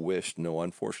 I wish, no,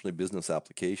 unfortunately, business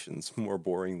applications more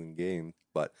boring than games,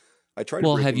 but I try to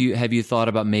Well, break them. have you thought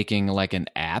about making like an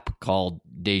app called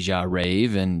Deja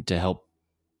Rave and to help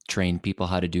train people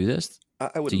how to do this?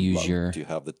 I would To use love your to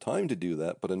have the time to do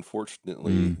that, but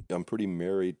unfortunately, mm, I'm pretty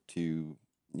married to,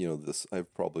 this.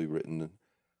 I've probably written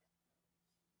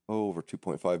over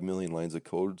 2.5 million lines of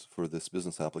code for this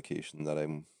business application that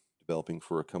I'm developing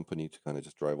for a company to kind of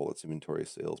just drive all its inventory,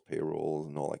 sales, payroll,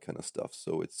 and all that kind of stuff.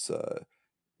 So it's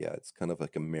yeah, it's kind of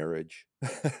like a marriage.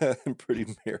 I'm pretty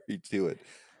married to it.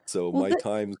 So Well, my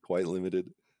time's quite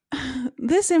limited.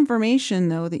 this information,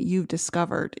 though, that you've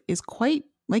discovered is quite,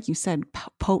 like you said,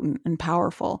 potent and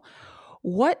powerful.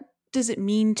 What does it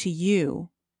mean to you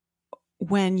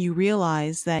when you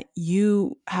realize that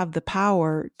you have the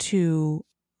power to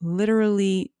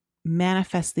literally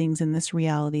manifest things in this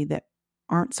reality that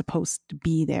aren't supposed to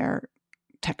be there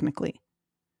technically?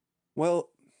 Well,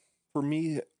 for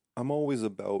me, I'm always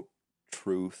about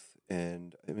truth,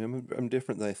 and I mean, I'm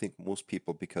different than I think most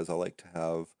people because I like to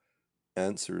have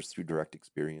answers through direct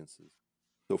experiences.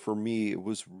 So for me, it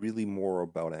was really more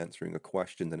about answering a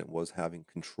question than it was having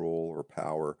control or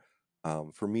power.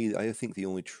 For me, I think the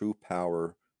only true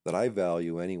power that I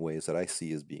value, anyways, that I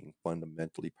see as being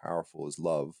fundamentally powerful is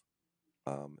love.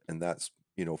 And that's,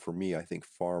 for me, I think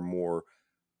far more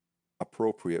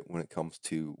appropriate when it comes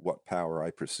to what power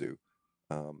I pursue.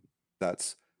 Um,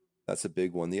 that's that's a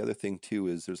big one. The other thing too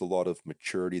is there's a lot of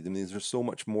maturity. I mean, there's so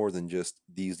much more than just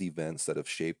these events that have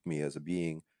shaped me as a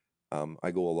being.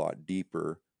 I go a lot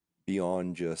deeper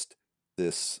beyond just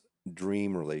this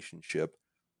dream relationship,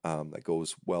 that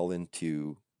goes well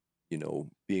into,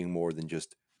 being more than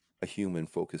just a human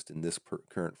focused in this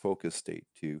current focus state,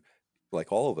 to,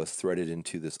 like all of us, threaded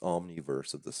into this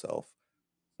omniverse of the self.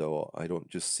 So I don't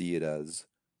just see it as,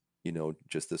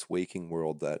 just this waking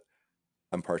world that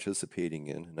I'm participating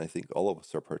in. And I think all of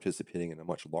us are participating in a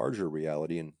much larger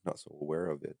reality and not so aware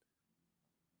of it.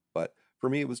 But for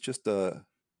me, it was just a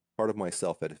part of my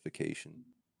self edification,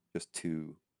 just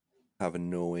to have a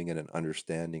knowing and an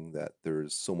understanding that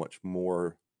there's so much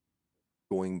more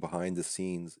going behind the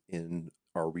scenes in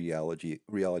our reality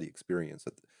experience.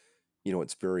 That,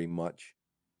 it's very much,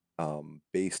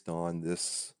 based on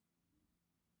this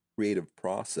creative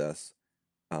process,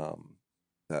 um,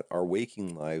 that our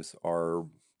waking lives are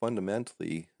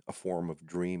fundamentally a form of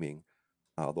dreaming.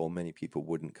 Although many people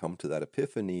wouldn't come to that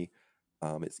epiphany,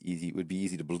 it would be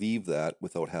easy to believe that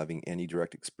without having any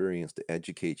direct experience to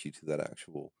educate you to that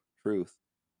actual truth.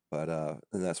 But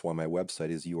and that's why my website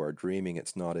is You Are Dreaming.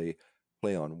 It's not a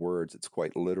play on words. It's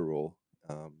quite literal.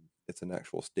 It's an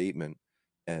actual statement,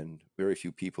 and very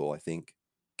few people, I think,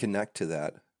 connect to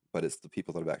that. But it's the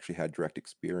people that have actually had direct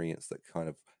experience that kind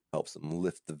of helps them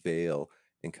lift the veil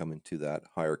and come into that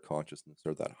higher consciousness,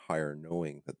 or that higher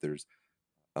knowing that there's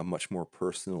a much more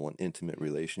personal and intimate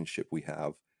relationship we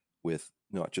have with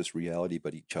not just reality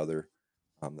but each other,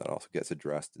 that also gets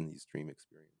addressed in these dream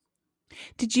experiences.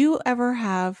 Did you ever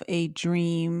have a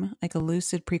dream, like a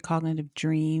lucid precognitive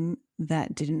dream,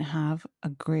 that didn't have a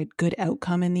great good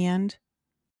outcome in the end?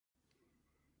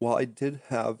 Well, I did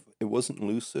have, it wasn't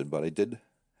lucid, but I did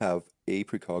have a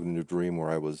precognitive dream where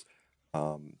I was,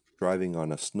 driving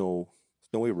on a snowy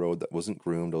road that wasn't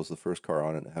groomed. I was the first car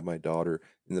on it, and I had my daughter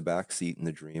in the back seat in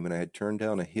the dream, and I had turned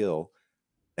down a hill.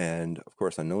 And of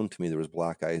course, unknown to me, there was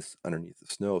black ice underneath the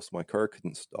snow, so my car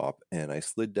couldn't stop. And I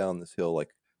slid down this hill,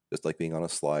 like just like being on a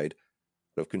slide,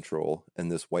 out of control.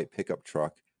 And this white pickup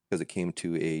truck, because it came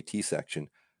to a T section,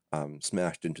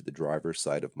 smashed into the driver's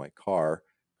side of my car,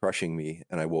 crushing me.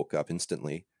 And I woke up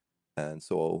instantly. And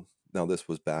so now this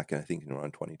was back, I think, in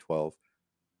around 2012,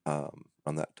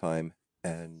 on that time.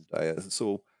 And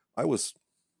so I was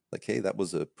like, hey, that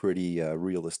was a pretty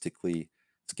realistically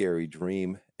scary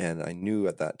dream. And I knew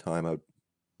at that time I would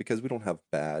because we don't have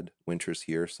bad winters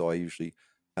here, so I usually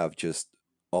have just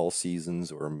all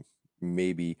seasons, or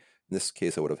maybe in this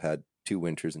case I would have had 2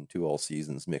 winters and 2 all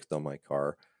seasons mixed on my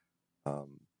car.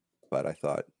 Um, but I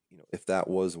thought, if that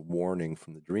was a warning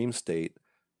from the dream state,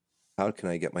 how can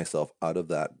I get myself out of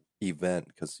that event?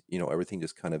 Because, everything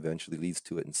just kind of eventually leads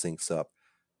to it and syncs up.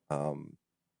 Um,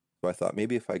 so I thought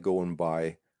maybe if I go and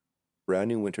buy brand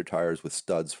new winter tires with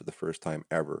studs for the first time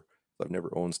ever, so I've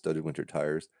never owned studded winter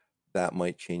tires, that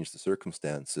might change the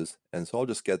circumstances. And so I'll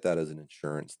just get that as an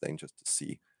insurance thing just to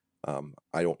see.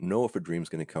 I don't know if a dream's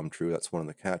going to come true. That's one of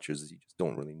the catches, is you just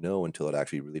don't really know until it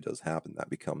actually really does happen. That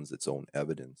becomes its own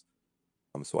evidence.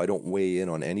 So I don't weigh in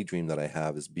on any dream that I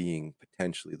have as being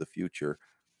potentially the future,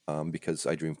 because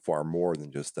I dream far more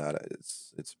than just that.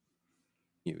 It's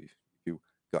if you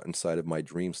got inside of my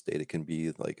dream state, it can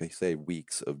be, like I say,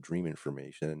 weeks of dream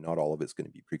information, and not all of it's going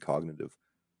to be precognitive.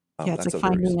 Yeah, it's That's like a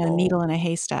very finding a small. needle in a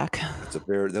haystack. It's a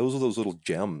very those are those little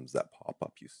gems that pop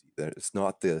up. You see that it's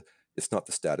not the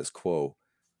status quo.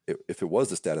 If it was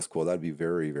the status quo, that'd be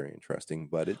very, very interesting.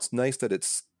 But it's nice that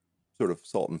it's sort of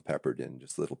salt and peppered in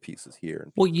just little pieces here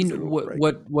and Well, pieces there what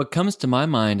where I can. what comes to my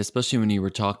mind, especially when you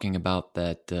were talking about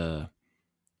that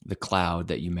the cloud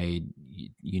that you made,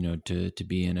 to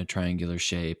be in a triangular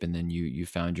shape, and then you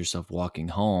found yourself walking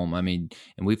home. I mean,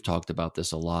 and we've talked about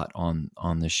this a lot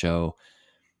on the show,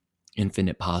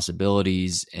 infinite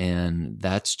possibilities, and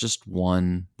that's just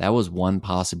one. That was one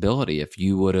possibility. If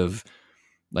you would have,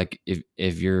 like,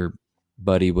 if your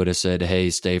buddy would have said, "Hey,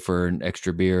 stay for an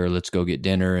extra beer, let's go get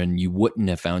dinner," and you wouldn't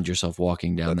have found yourself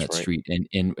walking down That's that right. street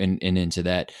and into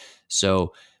that.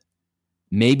 So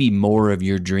maybe more of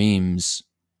your dreams,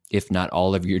 if not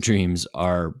all of your dreams,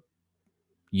 are,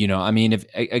 I mean, if,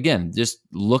 again, just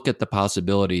look at the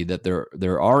possibility that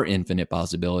there are infinite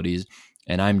possibilities,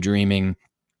 and I'm dreaming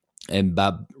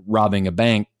about robbing a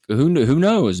bank. Who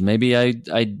knows? Maybe I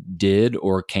did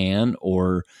or can,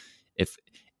 or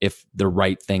if the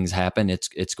right things happen,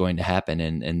 it's going to happen,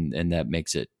 and that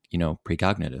makes it,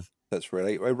 precognitive. That's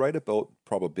right. I write about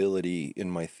probability in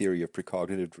my theory of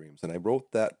precognitive dreams, and I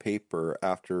wrote that paper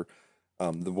after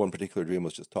the one particular dream I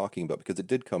was just talking about, because it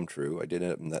did come true. I did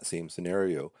end up in that same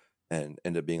scenario and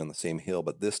ended up being on the same hill,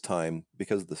 but this time,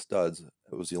 because of the studs,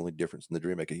 it was the only difference in the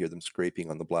dream. I could hear them scraping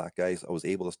on the black ice. I was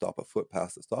able to stop a foot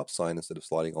past the stop sign instead of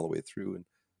sliding all the way through, and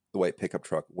the white pickup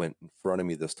truck went in front of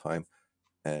me this time.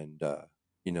 And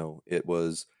it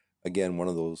was, again, one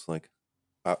of those, like,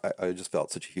 I just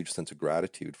felt such a huge sense of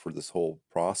gratitude for this whole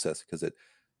process, because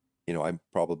I'm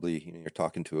probably, you're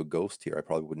talking to a ghost here. I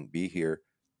probably wouldn't be here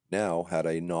now had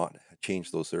I not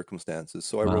changed those circumstances.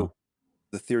 So I wrote Wow.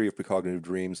 the theory of precognitive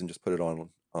dreams and just put it on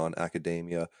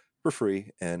academia for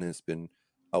free, and it's been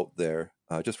out there,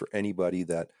 just for anybody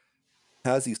that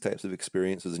has these types of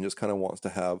experiences and just kind of wants to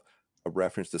have a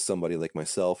reference to somebody like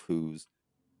myself who's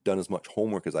done as much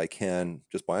homework as I can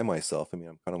just by myself. I mean,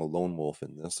 I'm kind of a lone wolf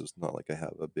in this. It's not like I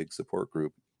have a big support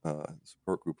group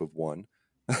of one.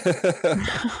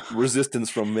 Resistance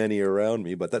from many around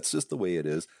me, but that's just the way it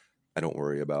is. I don't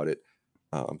worry about it.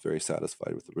 I'm very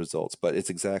satisfied with the results, but it's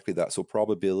exactly that. So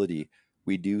probability,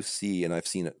 we do see, and I've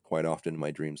seen it quite often in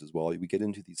my dreams as well. We get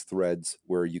into these threads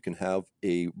where you can have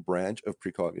a branch of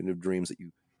precognitive dreams that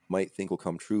you might think will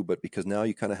come true, but because now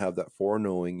you kind of have that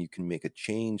foreknowing, you can make a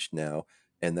change now,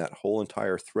 and that whole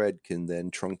entire thread can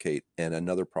then truncate, and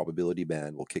another probability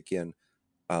band will kick in,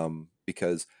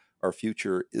 because our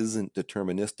future isn't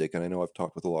deterministic. And I know I've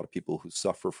talked with a lot of people who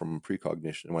suffer from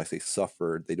precognition. And when I say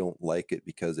suffer, they don't like it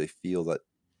because they feel that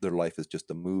their life is just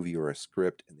a movie or a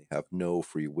script and they have no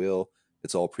free will.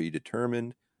 It's all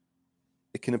predetermined.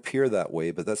 It can appear that way,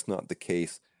 but that's not the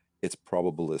case. It's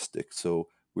probabilistic. So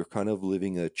we're kind of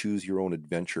living a choose your own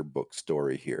adventure book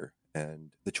story here.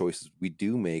 And the choices we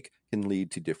do make can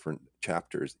lead to different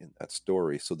chapters in that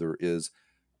story. So there is,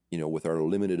 with our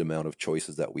limited amount of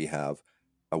choices that we have,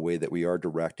 a way that we are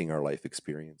directing our life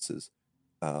experiences,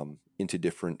 into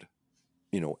different,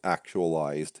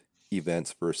 actualized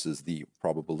events versus the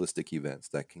probabilistic events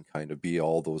that can kind of be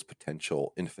all those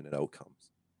potential infinite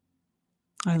outcomes.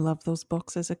 I loved those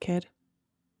books as a kid.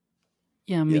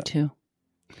 Yeah, me Yeah. too.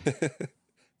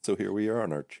 So here we are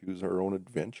on our choose our own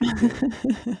adventure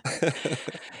game.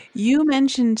 You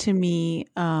mentioned to me,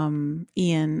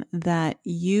 Ian, that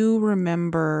you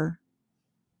remember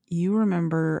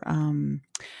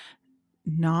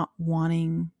not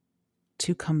wanting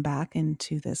to come back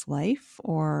into this life,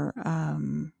 or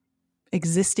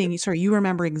existing. Sorry, you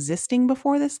remember existing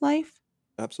before this life?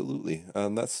 Absolutely.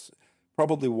 That's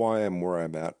probably why I'm where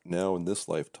I'm at now in this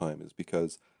lifetime, is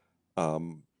because,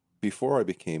 before I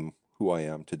became who I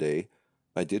am today,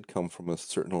 I did come from a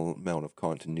certain amount of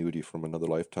continuity from another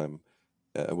lifetime.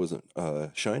 It wasn't a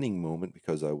shining moment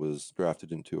because I was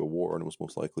drafted into a war, and it was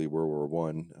most likely World War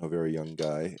One. A very young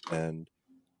guy, and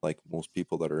like most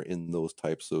people that are in those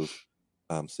types of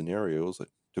scenarios, I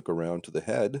took a round to the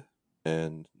head,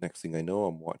 and next thing I know,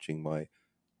 I'm watching my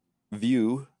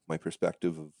view, my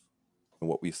perspective of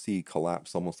what we see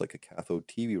collapse almost like a cathode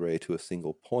TV ray to a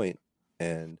single point,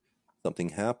 and something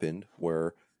happened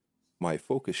where my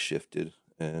focus shifted,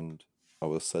 and I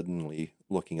was suddenly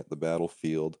looking at the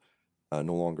battlefield,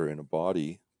 no longer in a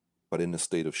body, but in a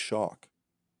state of shock.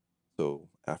 So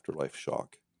afterlife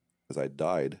shock, because I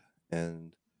died,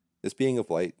 and this being of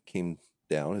light came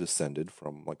down and descended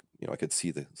from, like, I could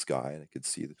see the sky and I could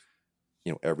see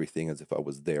everything as if I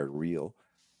was there real.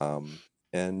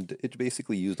 And it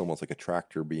basically used almost like a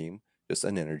tractor beam, just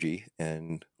an energy,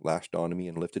 and lashed onto me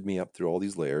and lifted me up through all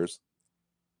these layers,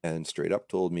 and straight up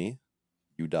told me,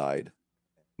 "You died."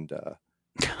 And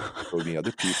showed me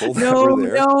other people that were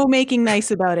there. No making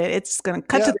nice about it. It's gonna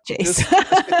cut to the chase. Just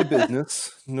get to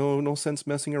business. No sense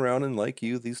messing around. And like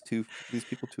you, these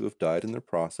people too have died, and they're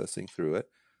processing through it.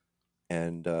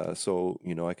 And so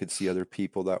I could see other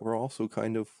people that were also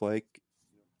kind of like,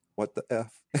 what the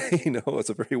F? It's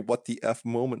a very what the F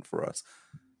moment for us.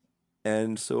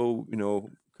 And so,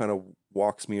 kind of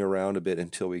walks me around a bit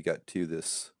until we get to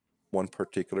this one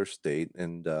particular state.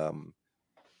 And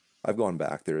I've gone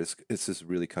back there. It's just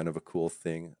really kind of a cool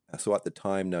thing. So at the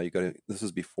time, now this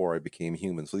is before I became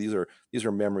human. So these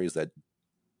are memories that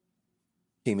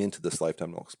came into this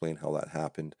lifetime. I'll explain how that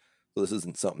happened. So this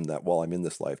isn't something that while I'm in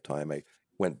this lifetime, I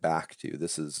went back to.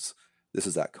 This is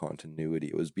that continuity.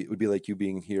 It would be like you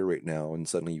being here right now, and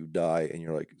suddenly you die, and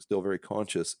you're like still very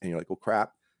conscious, and you're like, oh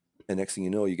crap. And next thing you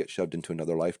know, you get shoved into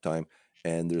another lifetime,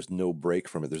 and there's no break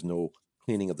from it. There's no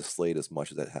cleaning of the slate as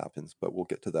much as that happens, but we'll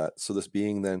get to that. So this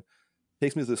being then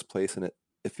takes me to this place, and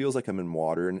it feels like I'm in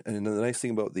water. And the nice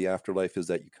thing about the afterlife is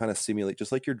that you kind of simulate,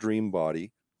 just like your dream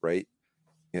body, right?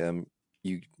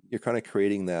 You're kind of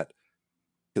creating that,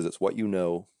 because it's what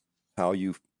how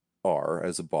you are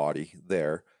as a body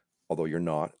there, although you're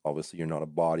not a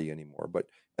body anymore. But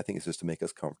I think it's just to make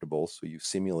us comfortable. So you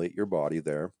simulate your body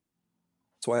there.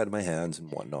 So I had my hands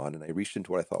and whatnot, and I reached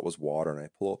into what I thought was water, and I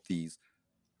pull up these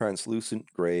translucent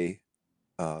gray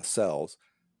cells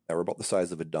that were about the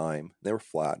size of a dime. They were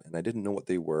flat, and I didn't know what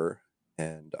they were.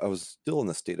 And I was still in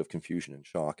a state of confusion and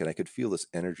shock, and I could feel this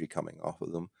energy coming off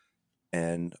of them.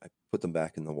 And I put them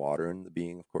back in the water, and the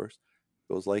being, of course,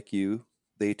 goes like you.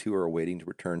 They too are waiting to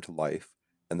return to life.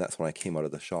 And that's when I came out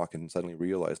of the shock and suddenly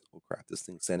realized, oh crap, this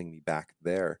thing's sending me back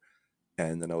there.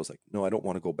 And then I was like, no, I don't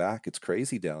want to go back. It's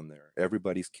crazy down there.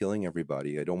 Everybody's killing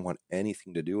everybody. I don't want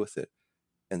anything to do with it.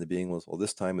 And the being was, well,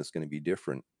 this time it's going to be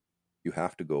different. You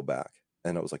have to go back.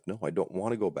 And I was like, no, I don't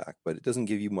want to go back. But it doesn't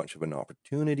give you much of an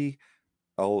opportunity.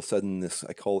 All of a sudden,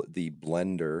 I call it the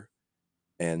blender.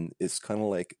 And it's kind of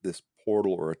like this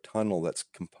portal or a tunnel that's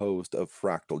composed of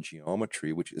fractal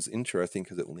geometry, which is interesting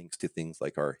because it links to things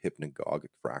like our hypnagogic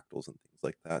fractals and things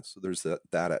like that. So there's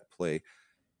that at play,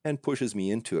 and pushes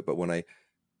me into it. But when I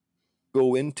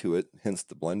go into it, hence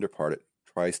the blender part, it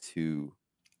tries to,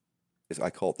 as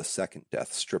I call it, the second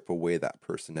death, strip away that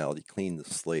personality, clean the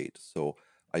slate. So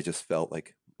I just felt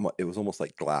like it was almost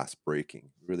like glass breaking,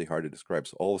 really hard to describe.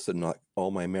 So all of a sudden, all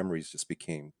my memories just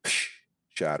became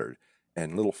shattered,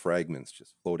 and little fragments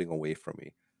just floating away from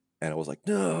me. And I was like,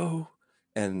 no.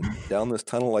 And down this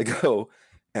tunnel I go,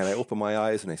 and I open my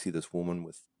eyes, and I see this woman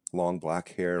with long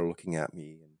black hair looking at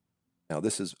me. And now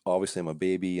this is obviously, I'm a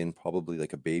baby in probably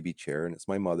like a baby chair, and it's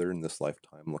my mother in this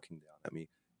lifetime looking down at me.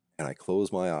 And I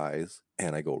close my eyes,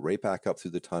 and I go right back up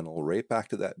through the tunnel, right back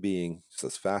to that being, just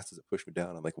as fast as it pushed me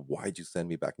down. I'm like, why'd you send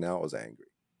me back now? I was angry,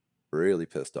 really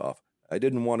pissed off. I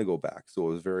didn't want to go back. So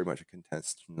it was very much a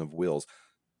contention of wills.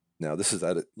 Now, this is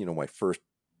my first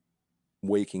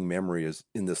waking memory is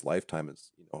in this lifetime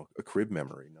is, a crib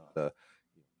memory, not a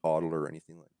toddler or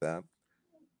anything like that.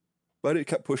 But it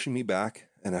kept pushing me back,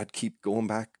 and I'd keep going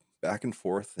back and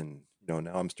forth. And, now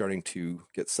I'm starting to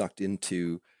get sucked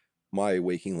into my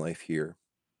waking life here.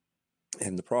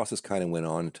 And the process kind of went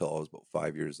on until I was about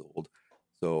 5 years old.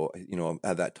 So,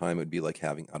 at that time, it would be like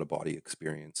having out-of-body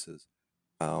experiences.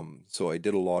 So I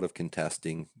did a lot of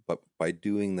contesting, but by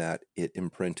doing that, it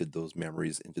imprinted those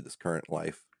memories into this current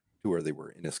life to where they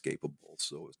were inescapable.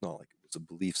 So it's not like it was a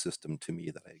belief system to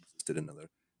me that I existed in another.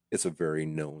 It's a very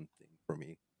known thing for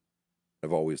me.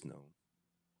 I've always known.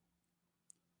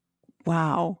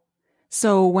 Wow.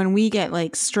 So when we get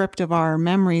like stripped of our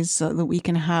memories so that we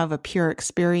can have a pure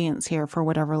experience here for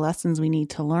whatever lessons we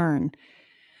need to learn,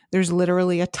 there's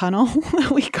literally a tunnel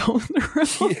that we go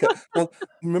through. Yeah. Well,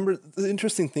 remember, the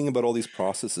interesting thing about all these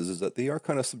processes is that they are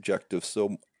kind of subjective.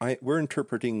 So we're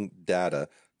interpreting data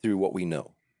through what we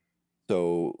know.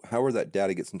 So however that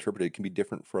data gets interpreted can be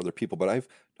different for other people. But I've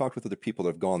talked with other people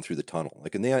that have gone through the tunnel,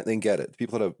 like, and they get it.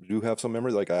 People that do have some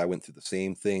memory, like I went through the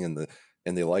same thing,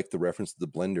 and they like the reference to the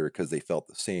blender because they felt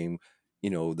the same,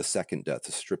 the second death,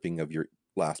 the stripping of your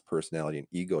last personality and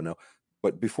ego. Now,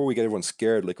 but before we get everyone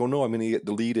scared, like, oh no, I'm going to get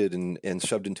deleted and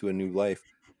shoved into a new life.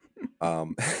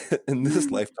 In this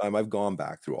lifetime, I've gone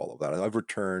back through all of that. I've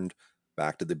returned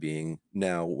back to the being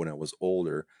now when I was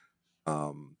older,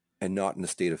 and not in a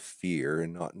state of fear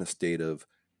and not in a state of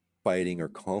fighting or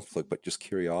conflict, but just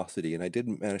curiosity. And I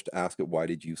didn't manage to ask it, why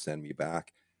did you send me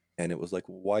back? And it was like,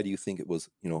 why do you think it was,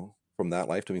 from that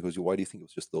lifetime? He goes, why do you think it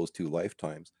was just those two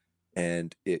lifetimes?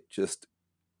 And it just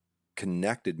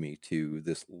connected me to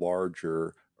this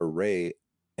larger array.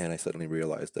 And I suddenly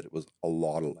realized that it was a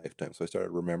lot of lifetimes. So I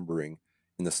started remembering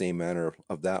in the same manner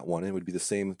of that one. And it would be the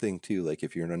same thing too. Like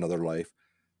if you're in another life,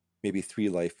 maybe 3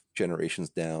 life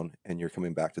generations down, and you're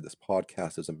coming back to this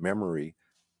podcast as a memory,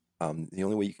 the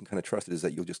only way you can kind of trust it is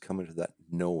that you'll just come into that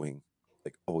knowing,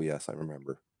 like, oh yes, I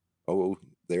remember. Oh,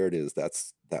 there it is.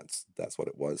 That's what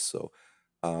it was. So,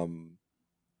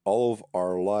 all of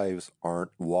our lives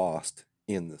aren't lost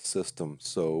in the system.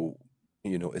 So,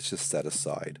 it's just set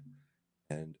aside,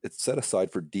 and it's set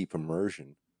aside for deep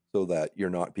immersion, so that you're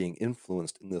not being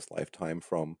influenced in this lifetime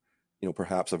from,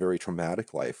 perhaps a very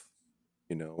traumatic life,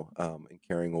 and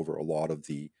carrying over a lot of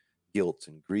the guilt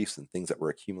and griefs and things that were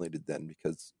accumulated then,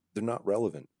 because they're not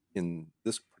relevant in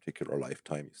this particular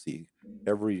lifetime. You see,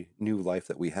 every new life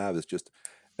that we have is just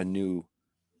a new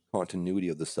continuity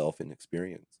of the self in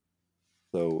experience.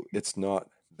 So it's not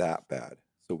that bad.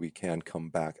 So we can come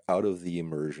back out of the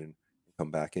immersion and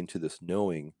come back into this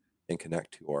knowing and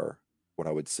connect to our, what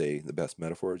I would say the best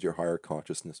metaphor is your higher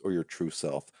consciousness or your true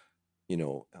self. You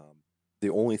know, the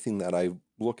only thing that I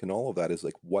look in all of that is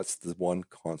like, what's the one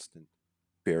constant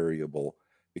variable?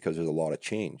 Because there's a lot of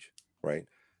change, right?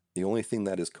 The only thing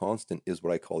that is constant is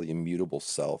what I call the immutable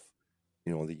self.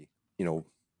 You know, the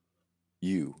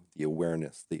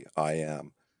awareness, the I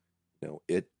am.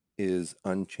 It is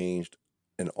unchanged,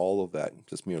 and all of that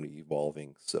just merely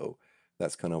evolving. So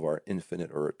that's kind of our infinite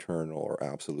or eternal or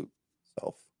absolute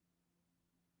self.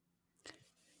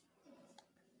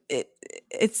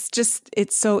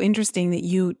 It's so interesting that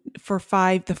you, for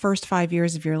the first 5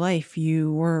 years of your life,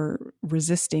 you were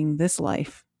resisting this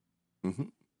life. Mm-hmm.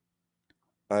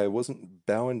 I wasn't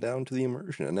bowing down to the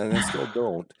immersion, and I still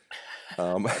don't.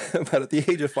 But at the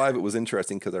age of 5, it was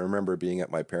interesting because I remember being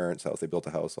at my parents' house. They built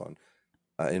a house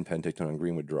in Penticton on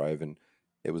Greenwood Drive, and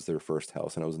it was their first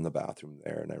house, and I was in the bathroom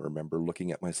there, and I remember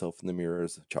looking at myself in the mirror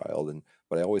as a child,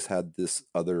 but I always had this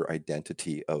other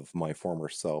identity of my former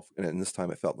self, and this time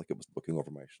it felt like it was looking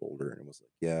over my shoulder, and it was like,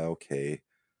 yeah, okay,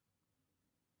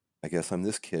 I guess I'm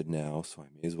this kid now, so I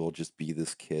may as well just be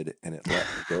this kid, and it let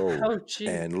go. Oh, geez.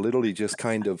 And literally just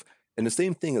kind of, and the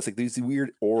same thing, it's like these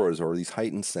weird auras or these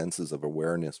heightened senses of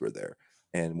awareness were there.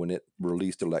 And when it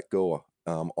released or let go,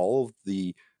 all of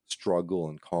the struggle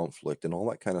and conflict and all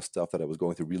that kind of stuff that I was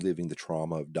going through, reliving the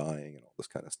trauma of dying and all this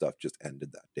kind of stuff, just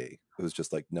ended that day. It was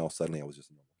just like, no, suddenly I was just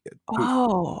a normal kid.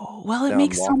 Oh, well, it Now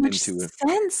makes I'm so locked much into it.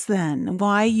 sense then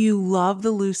why you love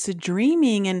the lucid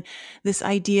dreaming and this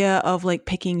idea of like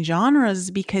picking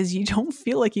genres, because you don't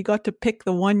feel like you got to pick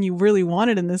the one you really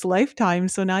wanted in this lifetime.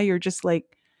 So now you're just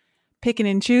like picking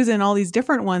and choosing all these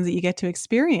different ones that you get to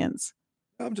experience.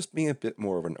 I'm just being a bit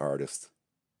more of an artist.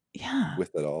 Yeah.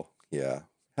 With it all. Yeah.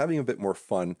 Having a bit more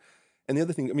fun. And the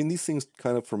other thing, I mean, these things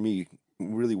kind of, for me,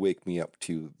 really wake me up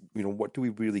to, what do we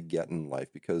really get in life?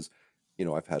 Because,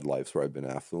 I've had lives where I've been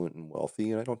affluent and wealthy,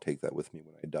 and I don't take that with me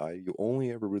when I die. You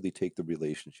only ever really take the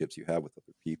relationships you have with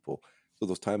other people. So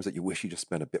those times that you wish you just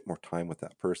spent a bit more time with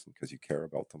that person because you care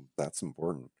about them, that's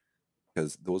important.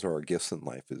 Because those are our gifts in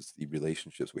life, is the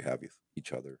relationships we have with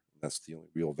each other. That's the only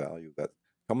real value that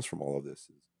comes from all of this,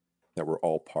 is that we're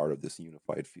all part of this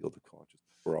unified field of consciousness.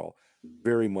 We're all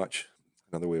very much,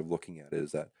 another way of looking at it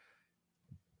is that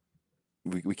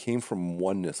we came from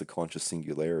oneness, a conscious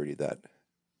singularity that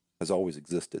has always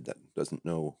existed, that doesn't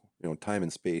know, time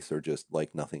and space are just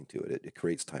like nothing to it. It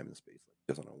creates time and space like it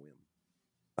does on a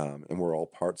whim. And we're all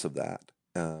parts of that.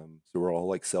 So we're all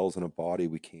like cells in a body.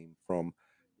 We came from,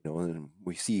 and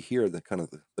we see here the kind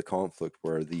of the conflict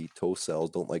where the toe cells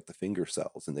don't like the finger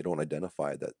cells, and they don't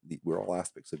identify that we're all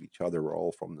aspects of each other. We're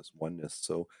all from this oneness.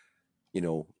 So,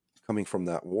 coming from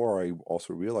that war, I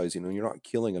also realized, you're not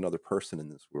killing another person in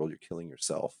this world. You're killing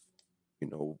yourself.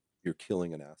 You're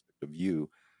killing an aspect of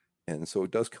you. And so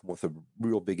it does come with a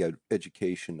real big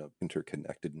education of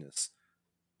interconnectedness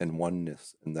and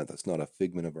oneness, and that's not a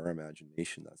figment of our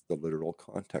imagination. That's the literal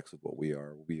context of what we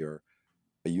are. We are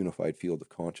a unified field of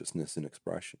consciousness and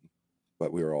expression,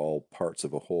 but we are all parts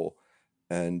of a whole.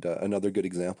 And another good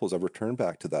example is I've returned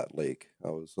back to that lake. I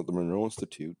was at the Monroe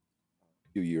Institute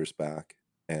a few years back,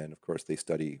 and of course they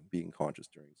study being conscious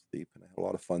during sleep, and I had a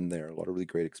lot of fun there, a lot of really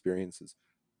great experiences.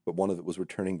 But one of it was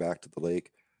returning back to the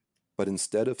lake. But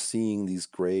instead of seeing these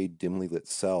gray, dimly lit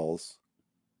cells,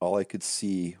 all I could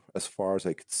see, as far as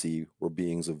I could see, were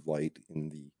beings of light in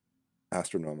the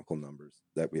astronomical numbers,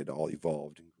 that we had all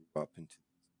evolved and grew up into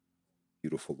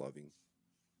beautiful, loving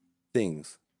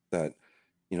things that,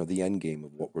 the end game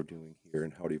of what we're doing here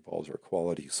and how it evolves our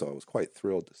quality. So I was quite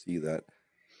thrilled to see that,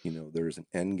 there's an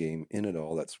end game in it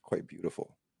all that's quite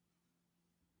beautiful.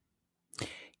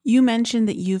 You mentioned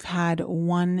that you've had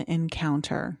one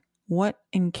encounter. What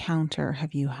encounter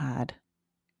have you had?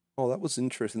 Oh, that was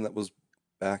interesting. That was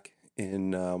back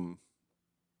in when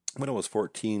I was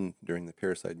 14 during the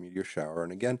Parasite meteor shower.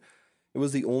 And again, it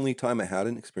was the only time I had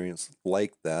an experience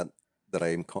like that I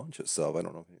am conscious of. I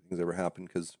don't know if anything's ever happened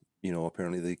because,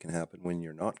 apparently they can happen when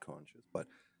you're not conscious. But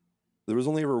there was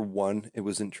only ever one. It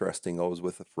was interesting. I was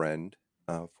with a friend,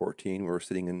 14. We were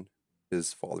sitting in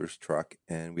his father's truck,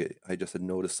 and I just had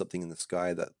noticed something in the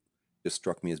sky that just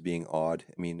struck me as being odd.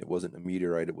 I mean, it wasn't a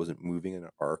meteorite. It wasn't moving in an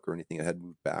arc or anything. It had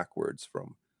moved backwards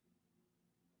from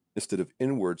instead of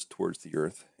inwards towards the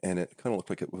earth, and it kind of looked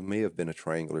like it may have been a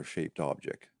triangular shaped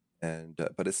object. And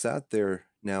but it sat there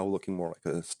now looking more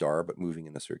like a star, but moving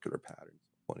in a circular pattern.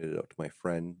 I pointed it out to my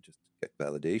friend just to get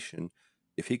validation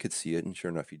if he could see it, and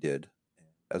sure enough, he did. And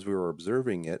as we were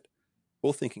observing it,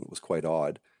 both thinking it was quite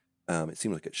odd, it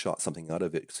seemed like it shot something out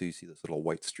of it. So you see this little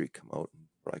white streak come out, and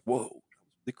we're like, "Whoa, that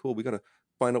was really cool. We got to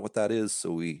find out what that is."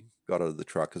 So we got out of the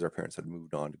truck because our parents had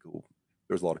moved on to go.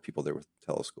 There was a lot of people there with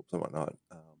telescopes and whatnot,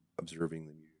 observing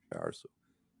the meteor shower. So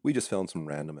we just found some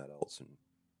random adults, and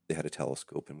they had a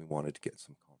telescope, and we wanted to get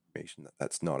some confirmation that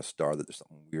that's not a star, that there's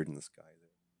something weird in the sky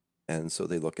there. And so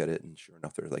they look at it, and sure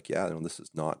enough, they're like, "Yeah, this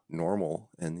is not normal."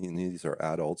 And these are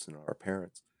adults and our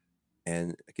parents.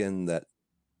 And again, that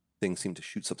thing seemed to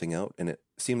shoot something out, and it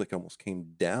seemed like it almost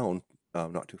came down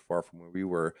not too far from where we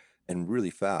were, and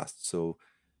really fast. So,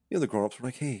 the grown-ups were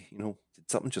like, "Hey, did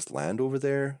something just land over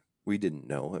there?" We didn't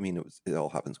know. I mean, it all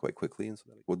happens quite quickly. And so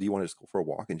they're like, "Well, do you want to just go for a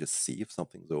walk and just see if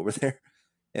something's over there?"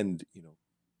 And,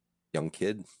 young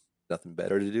kid, nothing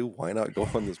better to do. Why not go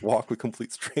on this walk with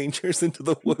complete strangers into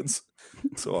the woods?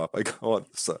 So off I go on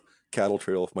this cattle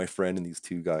trail with my friend and these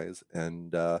two guys.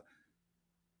 And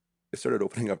it started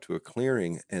opening up to a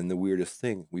clearing, and the weirdest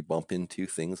thing, we bump into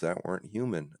things that weren't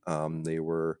human. They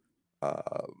were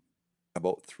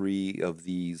about 3 of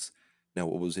these. Now,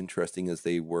 what was interesting is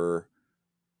they were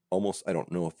almost, I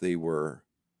don't know if they were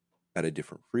at a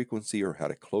different frequency or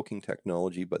had a cloaking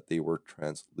technology, but they were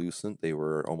translucent. They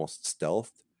were almost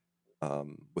stealthed,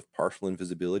 with partial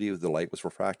invisibility. The light was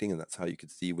refracting, and that's how you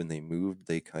could see when they moved.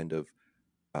 They kind of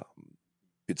um,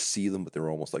 could see them, but they were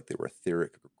almost like they were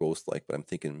etheric or ghost-like. But I'm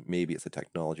thinking maybe it's a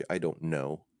technology. I don't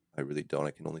know. I really don't.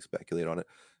 I can only speculate on it.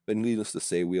 But needless to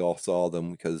say, we all saw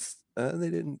them because they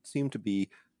didn't seem to be,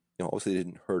 obviously they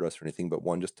didn't hurt us or anything, but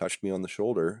one just touched me on the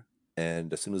shoulder.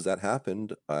 And as soon as that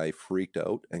happened, I freaked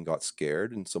out and got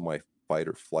scared. And so my fight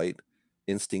or flight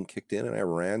instinct kicked in, and I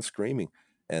ran screaming.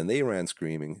 And they ran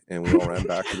screaming, and we all ran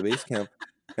back to the base camp.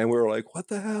 And we were like, "What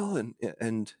the hell?"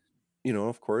 And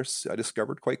of course, I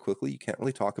discovered quite quickly you can't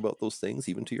really talk about those things,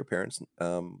 even to your parents.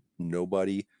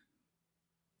 Nobody,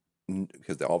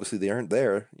 because obviously they aren't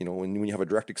there. When you have a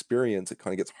direct experience, it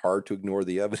kind of gets hard to ignore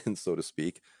the evidence, so to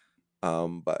speak.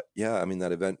 But yeah, I mean,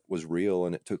 that event was real,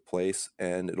 and it took place,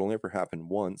 and it only ever happened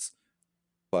once.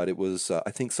 But it was,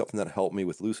 I think, something that helped me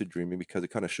with lucid dreaming, because it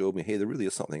kind of showed me, hey, there really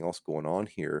is something else going on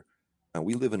here.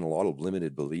 We live in a lot of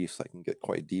limited beliefs. I can get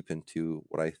quite deep into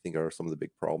what I think are some of the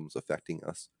big problems affecting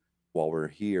us while we're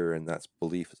here, and that's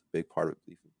belief is a big part of it,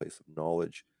 belief in the place of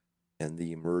knowledge, and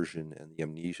the immersion and the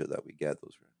amnesia that we get.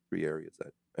 Those are 3 areas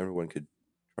that everyone could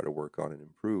try to work on and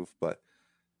improve. But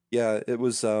yeah, it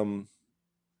was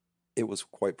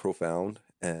quite profound,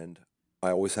 and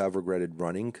I always have regretted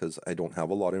running because I don't have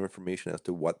a lot of information as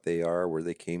to what they are, where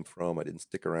they came from. I didn't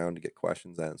stick around to get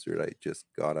questions answered. I just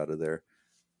got out of there,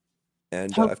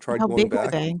 and How I've tried how going big were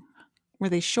back. they? Were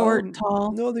they short,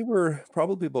 tall? No, they were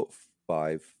probably about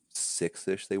 5'6"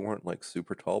 ish. They weren't like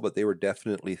super tall, but they were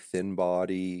definitely thin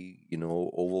body,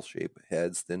 oval shape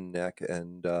heads, thin neck,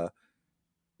 and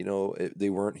they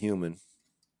weren't human.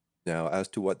 Now, as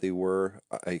to what they were,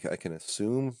 I can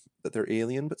assume that they're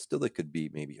alien, but still they could be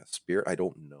maybe a spirit. I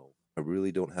don't know. I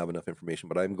really don't have enough information,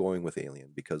 but I'm going with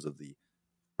alien because of the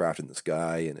craft in the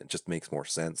sky, and it just makes more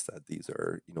sense that these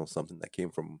are, something that came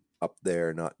from up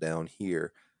there, not down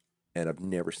here. And I've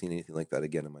never seen anything like that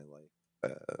again in my life.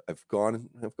 I've gone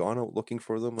out looking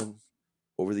for them, and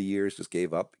over the years just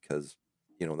gave up because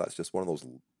that's just one of those,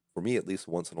 for me at least,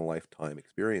 once in a lifetime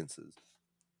experiences.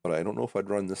 But I don't know if I'd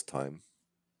run this time.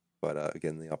 But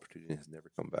again, the opportunity has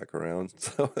never come back around.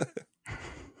 So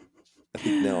I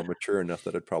think now I'm mature enough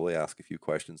that I'd probably ask a few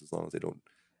questions as long as they don't,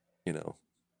 you know.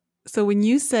 So when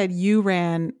you said you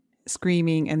ran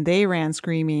screaming and they ran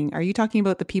screaming, are you talking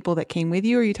about the people that came with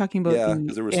you, or are you talking about Yeah, the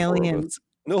because there was four of us. aliens?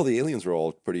 No, the aliens were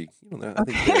all pretty. I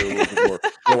think Okay. they're a little bit more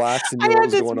relaxed and I knew what had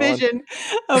was this going on. vision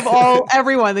of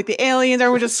everyone, like the aliens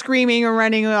are just screaming and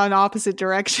running on opposite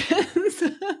directions.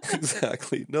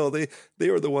 Exactly. No, they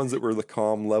were the ones that were the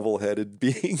calm, level-headed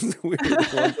beings. We were the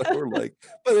ones that were like,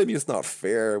 but I mean, it's not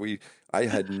fair. I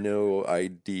had no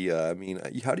idea. I mean,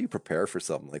 how do you prepare for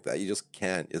something like that? You just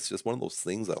can't. It's just one of those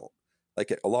things that,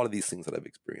 like a lot of these things that I've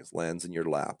experienced, lands in your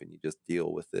lap and you just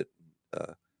deal with it.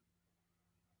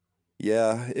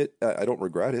 Yeah, I don't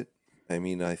regret it. I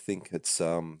mean, I think it's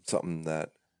something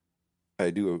that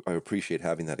I appreciate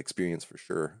having that experience for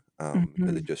sure,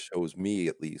 because it Mhm. just shows me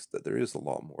at least that there is a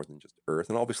lot more than just Earth,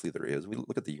 and obviously there is. We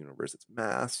look at the universe; it's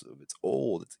massive, it's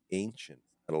old, it's ancient.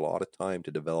 Had a lot of time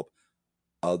to develop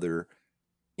other,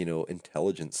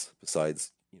 intelligence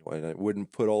besides, and I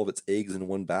wouldn't put all of its eggs in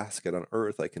one basket on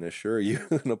Earth. I can assure you,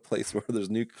 in a place where there's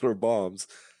nuclear bombs,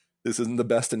 this isn't the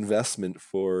best investment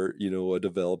for a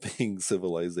developing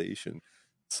civilization.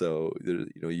 So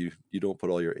you don't put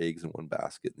all your eggs in one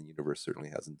basket, and the universe certainly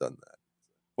hasn't done that.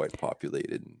 Quite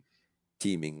populated and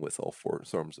teeming with all four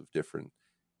forms of different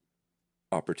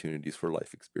opportunities for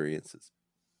life experiences.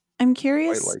 I'm Quite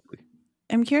curious. likely.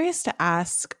 I'm curious to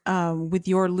ask, with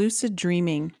your lucid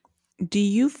dreaming, do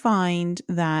you find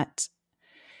that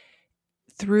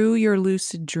through your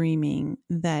lucid dreaming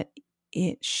that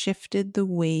it shifted the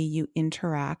way you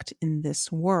interact in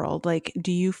this world? Like,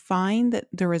 do you find that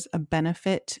there was a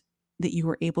benefit that you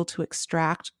were able to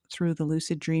extract through the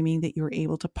lucid dreaming that you were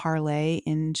able to parlay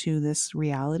into this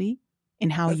reality in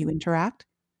how I you interact?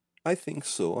 I think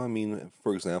so. I mean,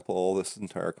 for example, all this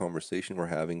entire conversation we're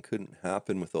having couldn't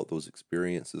happen without those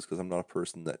experiences, because I'm not a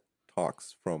person that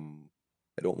talks from,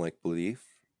 I don't like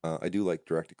belief. I do like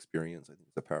direct experience. I think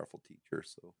it's a powerful teacher.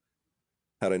 So,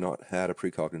 had I not had a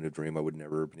precognitive dream, I would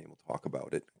never have been able to talk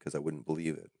about it because I wouldn't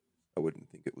believe it. I wouldn't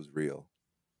think it was real.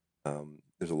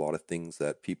 There's a lot of things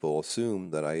that people assume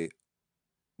that I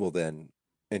will then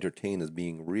entertain as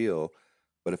being real.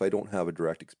 But if I don't have a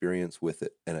direct experience with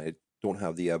it and I don't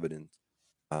have the evidence,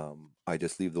 I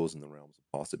just leave those in the realms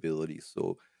of possibility.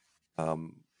 So,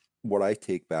 um, what I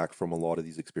take back from a lot of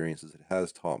these experiences, it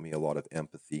has taught me a lot of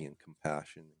empathy and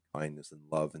compassion and kindness and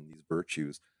love and these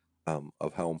virtues,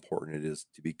 of how important it is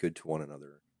to be good to one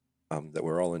another, that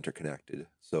we're all interconnected.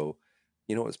 So,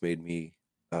 it's made me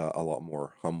a lot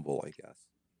more humble, I guess,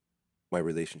 my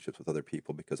relationships with other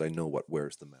people, because I know what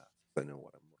wears the mask. I know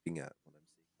what I'm looking at when I'm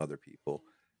seeing other people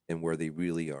and where they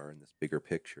really are in this bigger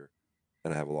picture.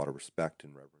 And I have a lot of respect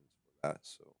and reverence for that.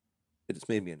 So it just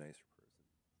made me a nicer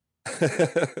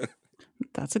person.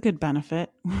 That's a good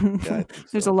benefit. Yeah, I think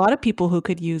There's a so. lot of people who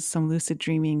could use some lucid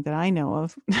dreaming that I know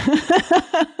of.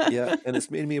 Yeah, and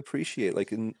it's made me appreciate,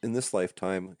 like, in this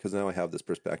lifetime, because now I have this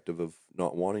perspective of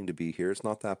not wanting to be here. It's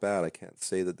not that bad. I can't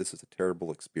say that this is a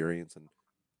terrible experience, and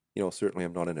certainly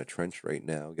I'm not in a trench right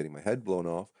now getting my head blown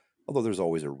off, although there's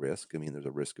always a risk. I mean, there's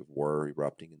a risk of war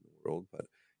erupting in the world, but,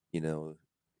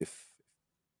 if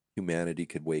humanity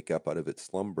could wake up out of its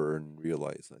slumber and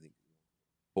realize, I think,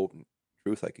 potent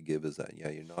truth I could give is that, yeah,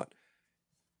 you're not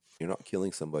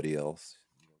killing somebody else.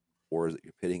 Wars that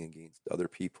you're pitting against other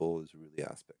people is really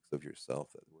aspects of yourself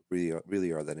that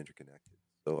really are that interconnected.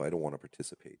 So I don't want to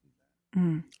participate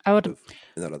Mm. I would in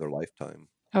that other lifetime.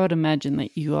 I would imagine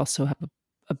that you also have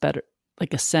a better,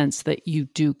 like a sense that you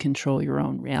do control your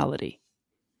own reality.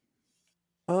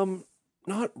 Um,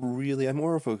 Not really. I'm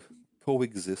more of a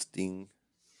coexisting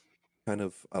kind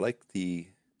of. I like the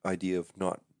idea of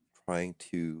not trying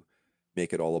to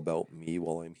make it all about me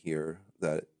while I'm here.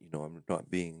 That I'm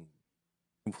not being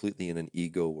completely in an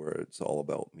ego where it's all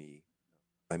about me.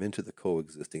 I'm into the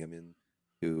coexisting. I'm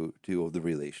into the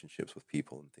relationships with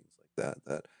people and things like that.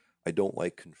 That I don't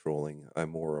like controlling. I'm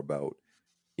more about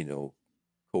you know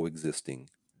coexisting,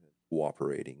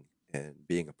 cooperating, and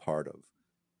being a part of.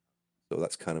 So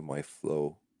that's kind of my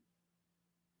flow.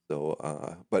 So,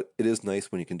 but it is nice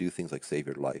when you can do things like save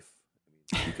your life. I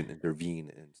mean, you can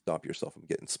intervene and stop yourself from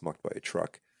getting smucked by a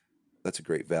truck. That's a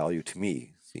great value to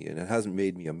me. See, and it hasn't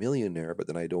made me a millionaire, but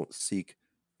then I don't seek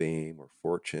fame or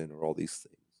fortune or all these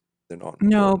things. They're not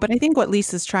No, important. but I think what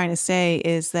Lisa's trying to say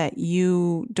is that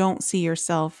you don't see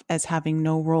yourself as having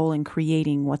no role in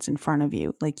creating what's in front of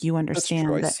you. Like you That's true.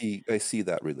 understand that. I see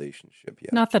that relationship. Yeah.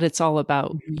 Not that it's all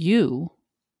about Mhm. you,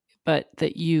 but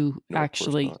that you No, of course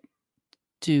actually not.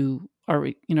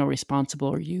 are responsible,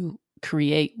 or you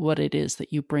create what it is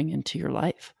that you bring into your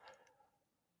life.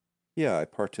 Yeah, I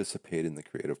participate in the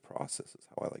creative process is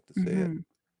how I like to say it. Mhm.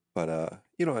 But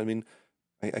I mean,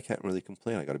 I can't really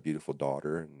complain. I got a beautiful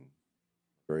daughter and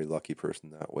very lucky person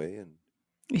that way, and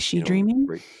Is she dreaming?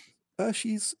 great.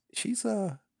 She's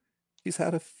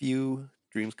had a few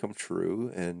dreams come true,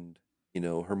 and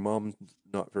her mom's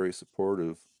not very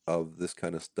supportive of this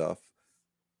kind of stuff.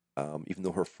 Even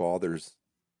though her father's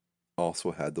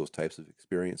also had those types of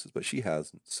experiences, but she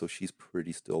hasn't. So she's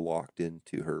pretty still locked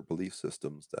into her belief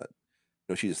systems that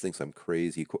she just thinks I'm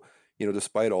crazy.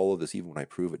 Despite all of this, even when I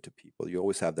prove it to people, you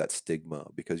always have that stigma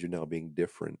because you're now being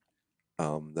different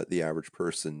that the average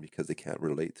person, because they can't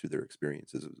relate through their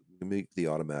experiences, we make the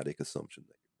automatic assumption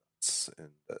that you're nuts,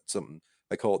 and that's something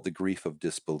I call it the grief of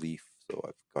disbelief. So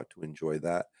I've got to enjoy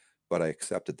that, but I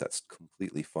accept that that's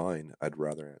completely fine. I'd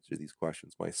rather answer these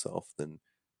questions myself than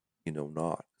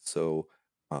not. So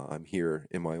I'm here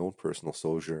in my own personal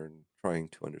sojourn, trying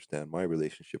to understand my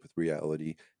relationship with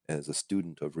reality as a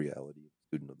student of reality,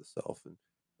 student of the self, and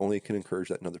only can encourage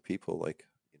that in other people. Like,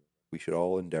 we should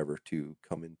all endeavor to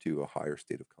come into a higher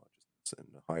state of consciousness and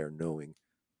a higher knowing,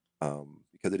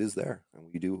 because it is there,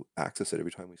 and we do access it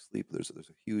every time we sleep. There's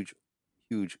a huge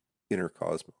inner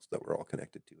cosmos that we're all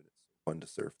connected to, and it's fun to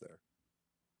surf there.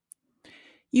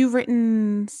 You've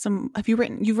written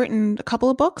you've written a couple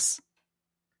of books?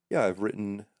 Yeah, I've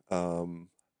written. I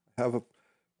have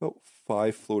about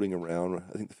 5 floating around.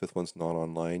 I think the 5th one's not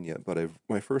online yet. But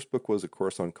my first book was A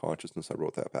Course on Consciousness. I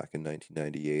wrote that back in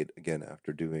 1998. Again,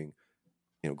 after doing,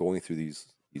 going through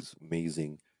these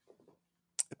amazing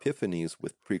epiphanies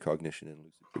with precognition and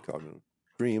lucid precognitive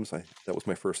dreams. That was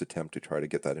my first attempt to try to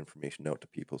get that information out to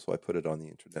people. So I put it on the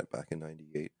internet back in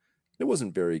 '98. It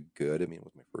wasn't very good. I mean, it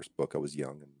was my first book. I was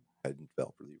young and hadn't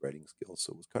developed really writing skills,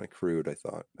 so it was kind of crude. I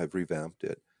thought I've revamped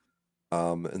it.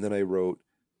 And then I wrote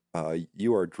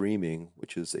You Are Dreaming,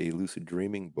 which is a lucid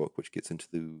dreaming book, which gets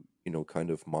into kind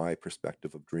of my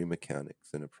perspective of dream mechanics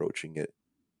and approaching it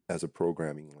as a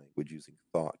programming language using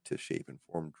thought to shape and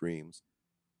form dreams.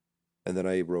 And then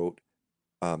I wrote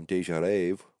Deja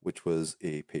Rêve, which was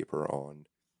a paper on,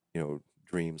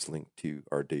 dreams linked to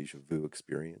our deja vu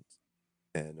experience.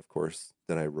 And of course,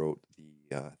 then I wrote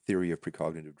the theory of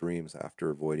precognitive dreams after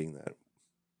avoiding that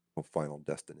final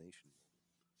destination.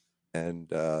 And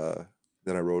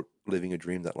then I wrote Living a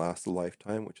Dream That Lasts a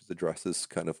Lifetime, which addresses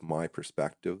kind of my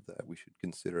perspective that we should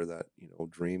consider that,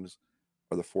 dreams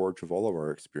are the forge of all of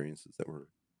our experiences, that we're,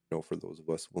 for those of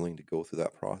us willing to go through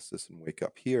that process and wake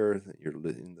up here, that you're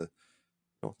living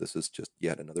this is just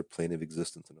yet another plane of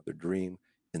existence, another dream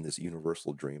in this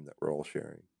universal dream that we're all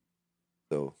sharing.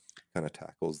 So kind of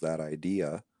tackles that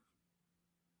idea.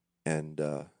 And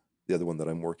the other one that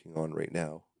I'm working on right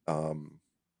now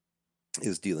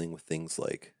is dealing with things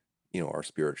like, our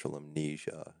spiritual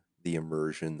amnesia, the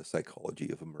immersion, the psychology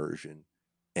of immersion,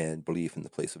 and belief in the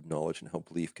place of knowledge, and how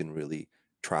belief can really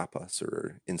trap us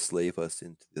or enslave us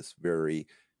into this very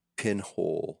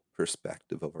pinhole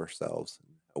perspective of ourselves,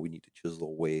 and how we need to chisel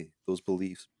away those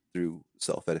beliefs through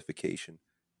self-edification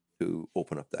to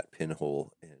open up that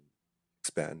pinhole and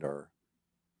expand our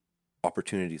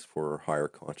opportunities for higher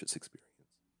conscious experience.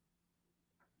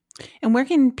 And where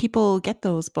can people get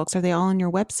those books? Are they all on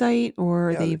your website, or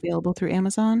are Yeah, they available through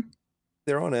Amazon?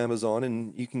 they're on Amazon,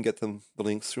 and you can get the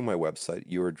links through my website.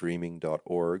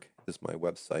 Yourdreaming.org is my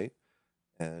website.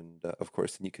 And of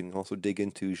course, then you can also dig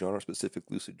into genre-specific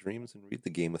lucid dreams and read the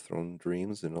Game of Thrones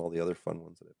dreams and all the other fun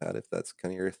ones that I've had, if that's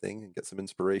kind of your thing, and get some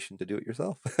inspiration to do it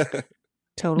yourself.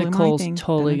 Totally my Nicole's thing.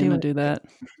 totally Gonna going to do do that.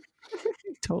 it.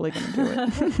 Totally gonna do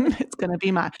it. It's gonna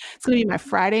be my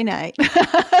Friday night.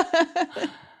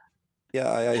 Yeah,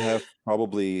 I have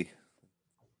probably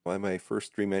my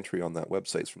first dream entry on that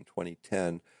website is from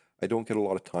 2010. I don't get a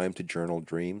lot of time to journal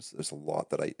dreams. There's a lot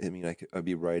that I mean, I'd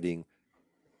be writing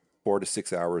 4 to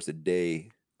 6 hours a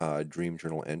day, dream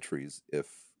journal entries.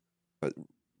 But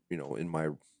in my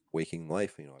waking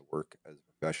life, I work as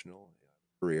a professional, I have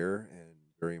a career, and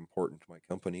very important to my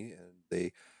company.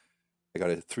 And I got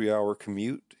a 3-hour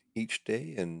commute each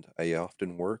day, and I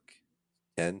often work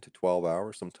 10 to 12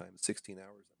 hours, sometimes 16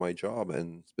 hours at my job,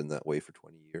 and it's been that way for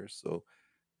 20 years. So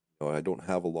I don't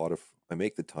have a lot of. I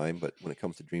make the time, but when it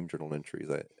comes to dream journal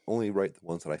entries, I only write the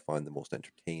ones that I find the most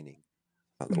entertaining,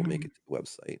 that'll make Mhm. it to the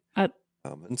website. At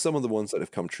And some of the ones that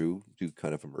have come true do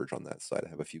kind of emerge on that side. I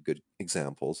have a few good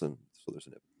examples, and so there's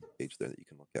an page there that you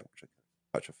can look at, which I kind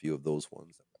of touch a few of those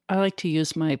ones. I like to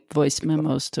use my voice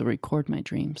memos to record my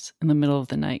dreams in the middle of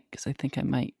the night because I think I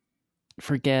might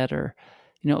forget, or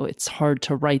it's hard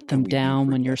to write them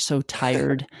down when you're so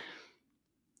tired.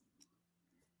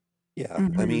 Yeah,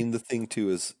 I mean, the thing too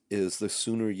is the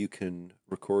sooner you can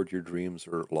record your dreams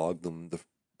or log them,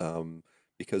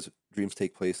 because dreams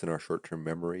take place in our short-term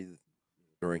memory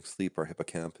during sleep. Our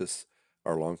hippocampus,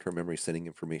 our long-term memory, is sending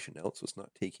information out, so it's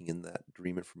not taking in that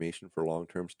dream information for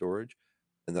long-term storage,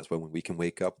 and that's why when we can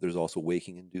wake up, there's also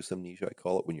waking-induced amnesia, I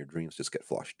call it, when your dreams just get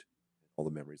flushed, all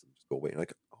the memories just go away.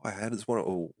 Like, oh, I had this one.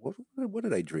 Oh, what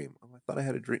did I dream? Oh, I thought I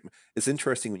had a dream. It's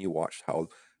interesting when you watch how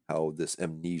this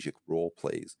amnesic role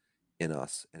plays in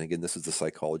us. And again, this is the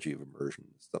psychology of immersion,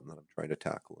 something that I'm trying to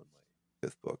tackle in my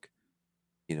 5th book.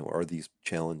 Are these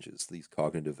challenges, these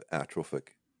cognitive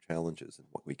atrophic challenges, and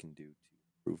what we can do to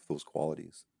improve those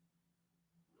qualities.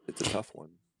 It's a tough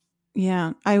one.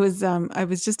 Yeah, I was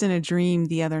just in a dream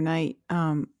the other night.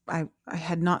 I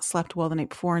had not slept well the night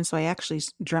before, and so I actually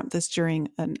dreamt this during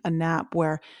a nap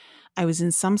where I was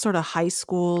in some sort of high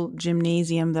school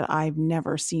gymnasium that I've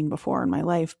never seen before in my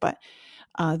life, but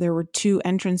there were 2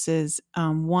 entrances,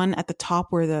 one at the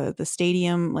top where the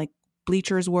stadium like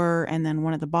bleachers were, and then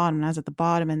one at the bottom. And I was at the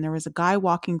bottom, and there was a guy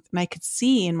walking, and I could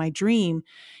see in my dream,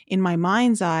 in my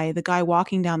mind's eye, the guy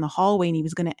walking down the hallway, and he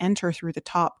was going to enter through the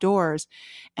top doors.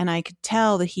 And I could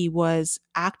tell that he was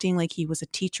acting like he was a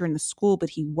teacher in the school,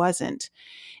 but he wasn't.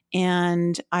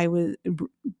 And I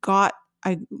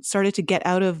started to get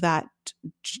out of that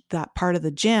part of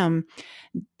the gym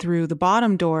through the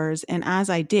bottom doors. And as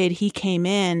I did, he came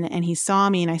in and he saw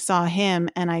me and I saw him,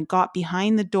 and I got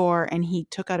behind the door and he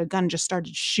took out a gun, just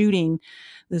started shooting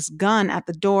this gun at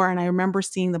the door. And I remember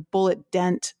seeing the bullet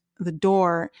dent the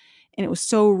door, and it was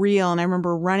so real. And I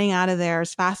remember running out of there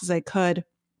as fast as I could.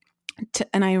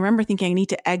 And I remember thinking, I need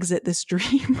to exit this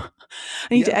dream.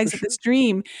 I need to exit this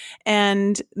dream.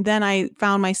 And then I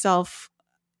found myself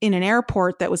in an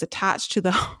airport that was attached to the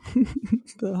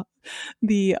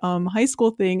high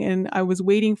school thing. And I was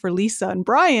waiting for Lisa and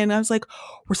Brian. I was like,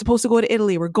 we're supposed to go to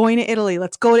Italy. We're going to Italy.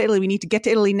 Let's go to Italy. We need to get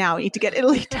to Italy now. We need to get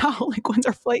Italy now. Like, when's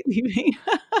our flight leaving?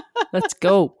 Let's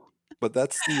go. But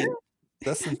that's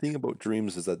the thing about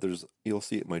dreams, is that you'll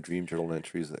see it in my dream journal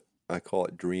entries that I call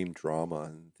it dream drama,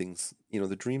 and things,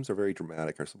 the dreams are very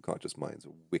dramatic. Our subconscious mind's a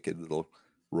wicked little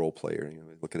role player.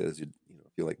 Look at it as if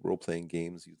you like role-playing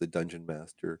games, use the dungeon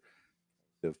master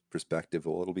perspective.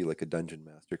 Well, it'll be like a dungeon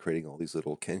master creating all these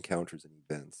little encounters and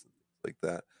events and things like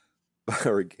that,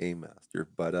 or a game master.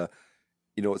 But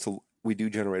we do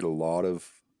generate a lot of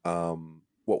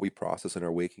what we process in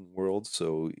our waking world.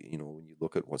 So when you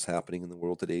look at what's happening in the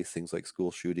world today, things like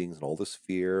school shootings and all this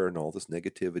fear and all this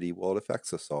negativity, well, it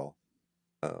affects us all.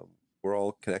 We're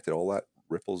all connected. All that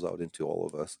ripples out into all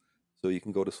of us. So you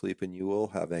can go to sleep and you will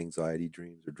have anxiety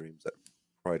dreams, or dreams that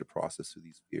try to process through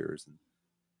these fears. And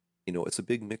it's a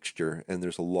big mixture, and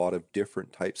there's a lot of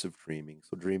different types of dreaming.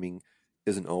 So dreaming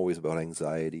isn't always about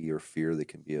anxiety or fear. They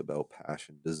can be about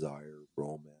passion, desire,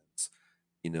 romance,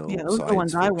 Yeah, those are the science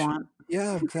ones I fiction. want.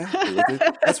 Yeah, exactly.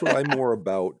 That's what I'm more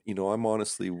about. I'm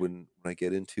honestly, when I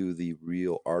get into the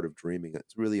real art of dreaming,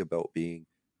 it's really about being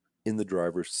in the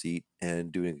driver's seat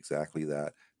and doing exactly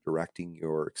that, directing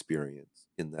your experience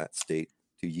in that state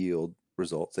to yield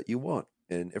results that you want.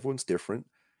 And everyone's different.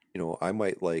 I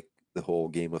might like the whole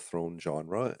Game of Thrones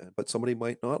genre, but somebody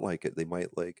might not like it. They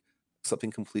might like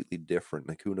something completely different.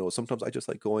 Like, who knows? Sometimes I just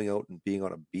like going out and being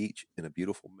on a beach in a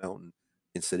beautiful mountain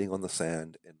and sitting on the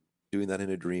sand and doing that in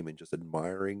a dream and just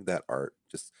admiring that art.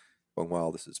 Just going,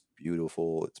 wow, this is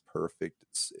beautiful. It's perfect.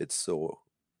 It's so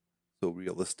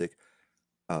realistic.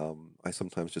 I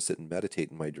sometimes just sit and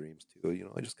meditate in my dreams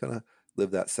too. I just kind of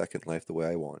live that second life the way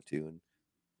I want to. And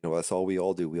that's all we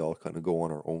all do. We all kind of go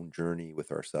on our own journey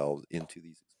with ourselves into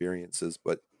these experiences,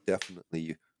 but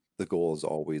definitely the goal is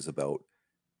always about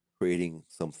creating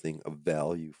something of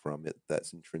value from it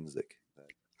that's intrinsic.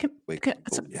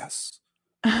 Yes.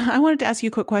 I wanted to ask you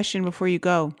a quick question before you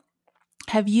go.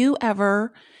 Have you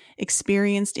ever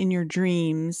experienced in your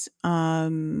dreams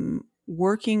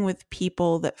working with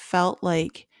people that felt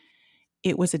like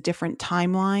it was a different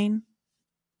timeline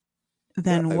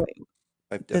than Yeah, what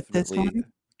I've this one? definitely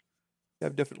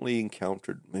I've definitely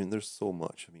encountered. I mean, there's so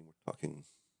much. I mean, we're talking,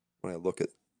 when I look at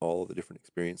all of the different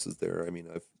experiences there. I mean,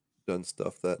 I've done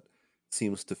stuff that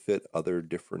seems to fit other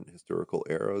different historical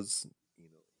eras.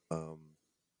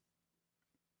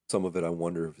 Some of it I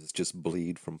wonder if it's just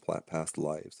bleed from past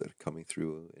lives that are coming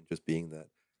through, and just being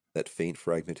that faint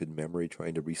fragmented memory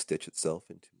trying to restitch itself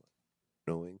into my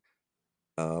knowing.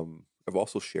 I've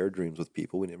also shared dreams with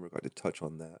people. We never got to touch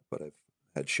on that, but I've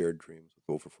had shared dreams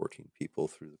with over 14 people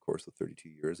through the course of 32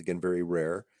 years. Again, very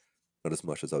rare, not as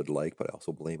much as I would like, but I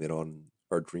also blame it on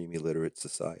our dream illiterate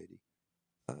society.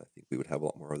 I think we would have a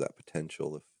lot more of that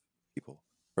potential if people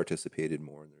participated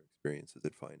more in their experiences.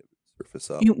 They'd find it would surface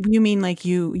up. You mean like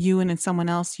you and someone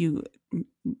else, you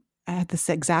had this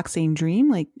exact same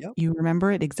dream? Like Yep. you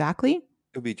remember it exactly?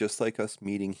 It would be just like us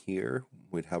meeting here.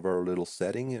 We'd have our little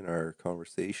setting in our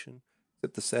conversation,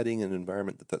 except the setting and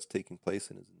environment that's taking place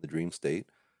in is in the dream state.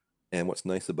 And what's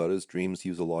nice about it is dreams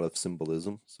use a lot of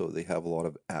symbolism, so they have a lot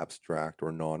of abstract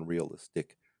or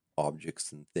non-realistic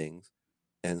objects and things.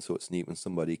 And so it's neat when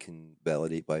somebody can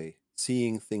validate by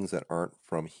seeing things that aren't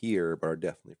from here, but are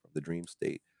definitely from the dream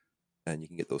state. And you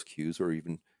can get those cues, or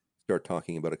even start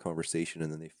talking about a conversation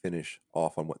and then they finish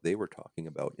off on what they were talking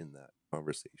about in that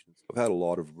conversation. So I've had a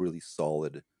lot of really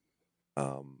solid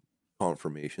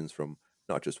confirmations from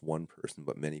not just one person,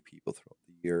 but many people throughout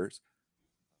the years.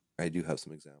 I do have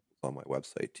some examples on my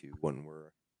website too. One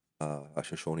where a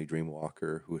Shoshone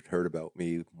Dreamwalker who had heard about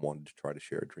me wanted to try to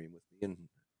share a dream with me and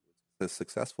was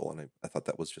successful. And I thought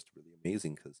that was just really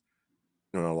amazing because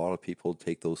a lot of people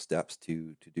take those steps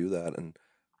to do that. And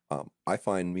I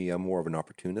find I'm more of an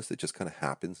opportunist. It just kind of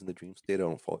happens in the dream state. I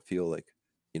don't feel like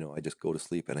I just go to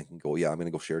sleep and I can go, yeah, I'm going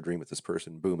to go share a dream with this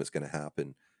person. Boom, it's going to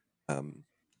happen.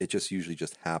 It just usually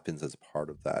just happens as a part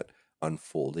of that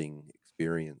unfolding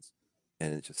experience.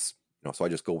 And it just, so I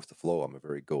just go with the flow. I'm a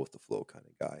very go with the flow kind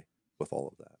of guy with all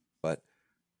of that. But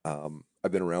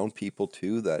I've been around people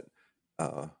too that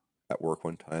at work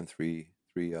one time, three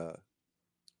female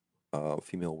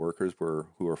workers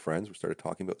who were friends. We started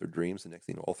talking about their dreams. The next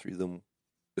thing, all three of them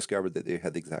discovered that they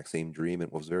had the exact same dream. And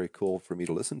it was very cool for me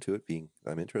to listen to it, being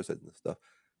I'm interested in this stuff.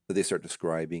 That they start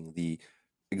describing the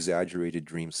exaggerated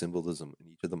dream symbolism, and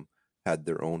each of them had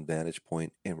their own vantage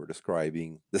point and were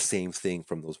describing the same thing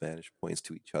from those vantage points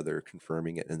to each other,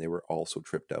 confirming it. And they were also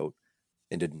tripped out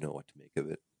and didn't know what to make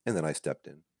of it. And then I stepped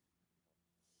in.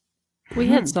 We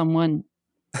had someone,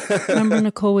 remember,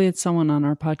 Nicole, we had someone on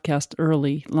our podcast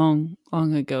long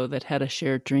ago that had a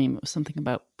shared dream. It was something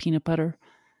about peanut butter.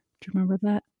 Do you remember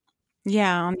that?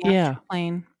 Yeah, on the astral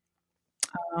plane.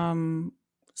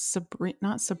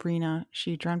 Not Sabrina.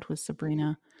 She dreamt with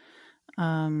Sabrina.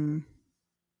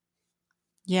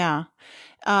 Yeah.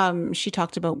 She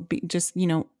talked about just,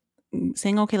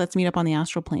 saying, okay, let's meet up on the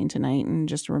astral plane tonight and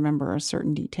just remember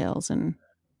certain details and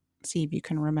see if you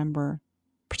can remember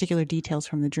particular details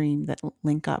from the dream that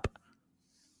link up.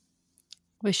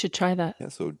 We should try that. Yeah,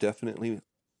 so definitely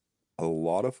a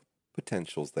lot of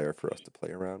potentials there for us to play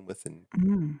around with,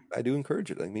 and I do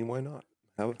encourage it. I mean, why not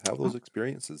have those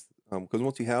experiences? Because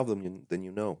once you have them,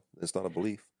 then it's not a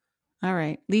belief. All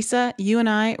right, Lisa, you and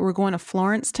I, we're going to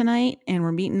Florence tonight, and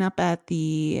we're meeting up at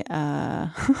the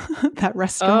that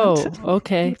restaurant. Oh,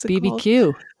 okay.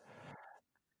 BBQ.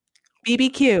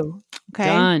 BBQ. Okay.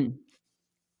 Done.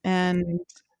 And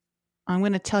I'm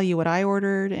going to tell you what I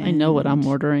ordered. And I know what I'm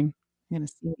ordering. I'm going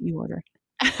to see what you order.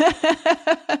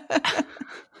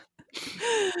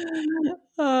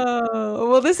 Oh,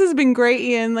 well, this has been great,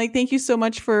 Ian. Thank you so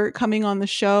much for coming on the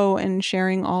show and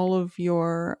sharing all of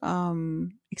your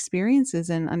experiences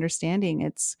and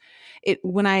understanding.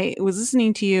 When I was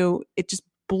listening to you, it just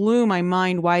blew my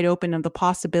mind wide open of the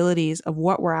possibilities of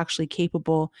what we're actually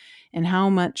capable and how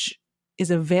much is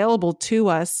available to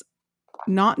us,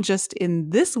 not just in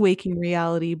this waking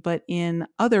reality, but in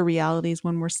other realities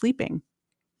when we're sleeping.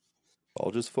 All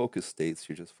just focus states.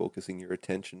 You're just focusing your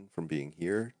attention from being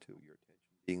here to your attention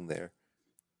being there.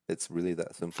 It's really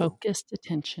that simple. Focused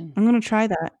attention. I'm going to try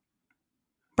that.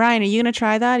 Brian, are you going to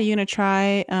try that? Are you going to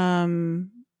try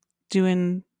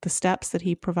doing the steps that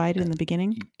he provided in the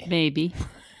beginning? Maybe.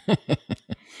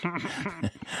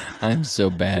 I'm so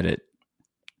bad at.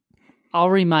 I'll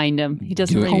remind him. He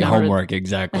doesn't doing homework.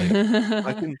 Exactly.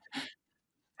 I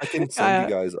can send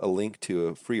you guys a link to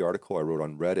a free article I wrote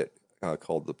on Reddit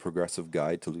called The Progressive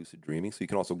Guide to Lucid Dreaming. So you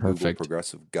can also Google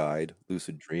Progressive Guide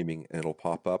Lucid Dreaming and it'll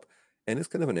pop up. And it's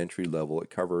kind of an entry level. It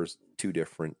covers 2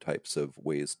 different types of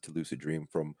ways to lucid dream,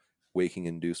 from waking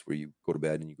induced, where you go to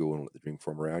bed and you go and let the dream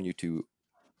form around you, to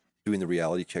doing the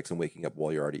reality checks and waking up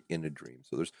while you're already in a dream.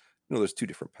 So there's 2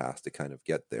 different paths to kind of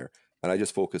get there. And I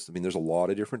just focused, there's a lot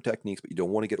of different techniques, but you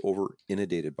don't want to get over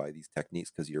inundated by these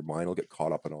techniques because your mind will get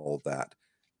caught up in all of that.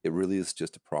 It really is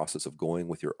just a process of going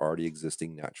with your already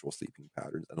existing natural sleeping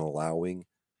patterns and allowing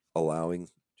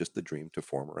just the dream to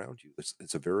form around you.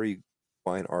 It's a very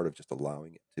fine art of just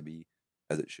allowing it to be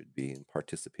as it should be and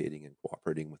participating and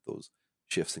cooperating with those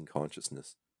shifts in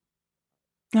consciousness.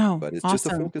 Oh, but it's awesome. just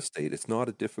a focus state. It's not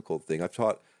a difficult thing. I've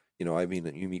taught, I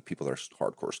mean, you meet people that are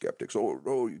hardcore skeptics. Oh,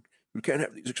 no, you can't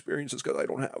have these experiences because I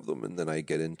don't have them. And then I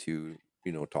get into,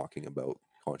 talking about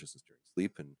consciousness during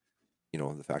sleep and,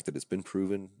 the fact that it's been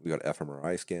proven. We got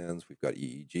fMRI scans, we've got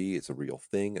EEG. It's a real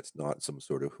thing. It's not some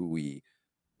sort of hooey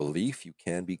belief. You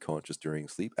can be conscious during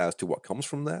sleep. As to what comes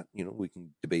from that, we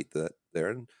can debate that there.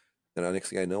 And then the next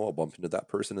thing I know, I'll bump into that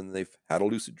person and they've had a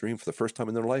lucid dream for the first time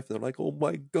in their life. And they're like, oh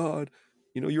my God,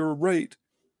 you're right.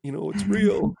 It's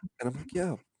real. And I'm like,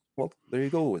 yeah, well, there you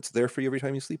go. It's there for you every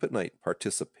time you sleep at night.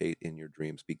 Participate in your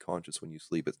dreams. Be conscious when you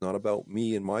sleep. It's not about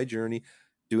me and my journey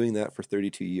doing that for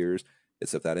 32 years.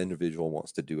 It's if that individual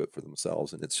wants to do it for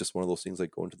themselves. And it's just one of those things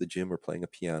like going to the gym or playing a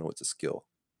piano. It's a skill.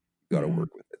 You got to work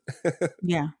with it.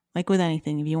 Yeah. Like with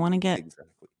anything, if you want to get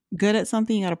good at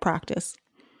something, you got to practice.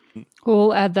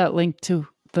 We'll add that link to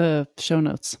the show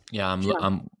notes. Yeah,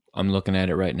 I'm looking at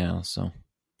it right now. So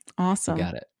awesome.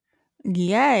 Got it.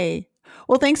 Yay.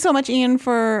 Well, thanks so much, Ian,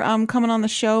 for coming on the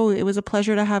show. It was a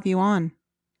pleasure to have you on.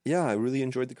 Yeah, I really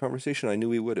enjoyed the conversation. I knew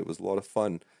we would. It was a lot of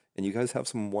fun. And you guys have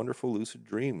some wonderful lucid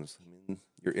dreams. I mean,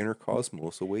 your inner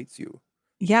cosmos awaits you.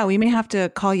 Yeah, we may have to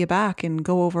call you back and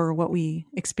go over what we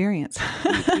experience.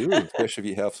 You do, especially if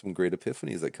you have some great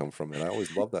epiphanies that come from it. I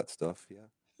always love that stuff. Yeah.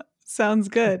 Sounds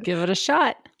good. Give it a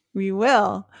shot. We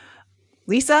will.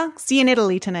 Lisa, see you in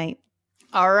Italy tonight.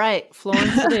 All right,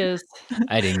 Florence it is.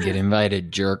 I didn't get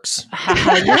invited, jerks.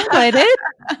 You're invited.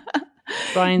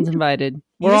 Brian's invited.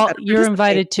 You're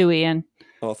invited too, Ian.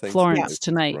 Oh, thanks. Florence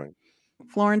tonight. Brian.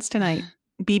 Florence tonight.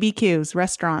 BBQ's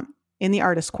restaurant in the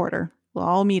Artist Quarter. We'll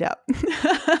all meet up.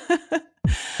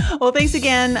 Well, thanks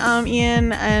again,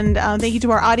 Ian. And thank you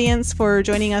to our audience for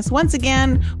joining us once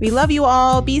again. We love you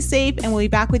all. Be safe. And we'll be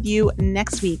back with you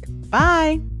next week.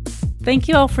 Bye. Thank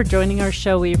you all for joining our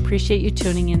show. We appreciate you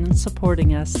tuning in and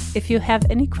supporting us. If you have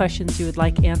any questions you would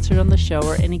like answered on the show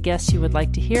or any guests you would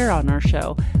like to hear on our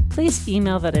show, please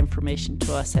email that information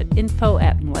to us at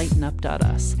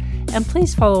info@enlightenup.us. And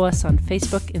please follow us on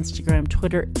Facebook, Instagram,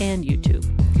 Twitter, and YouTube.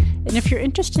 And if you're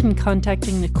interested in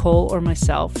contacting Nicole or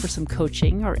myself for some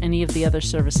coaching or any of the other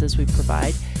services we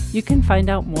provide, you can find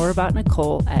out more about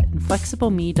Nicole at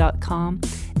inflexibleme.com,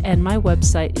 and my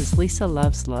website is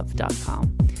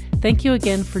lisaloveslove.com. Thank you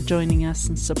again for joining us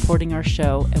and supporting our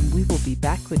show, and we will be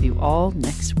back with you all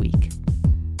next week.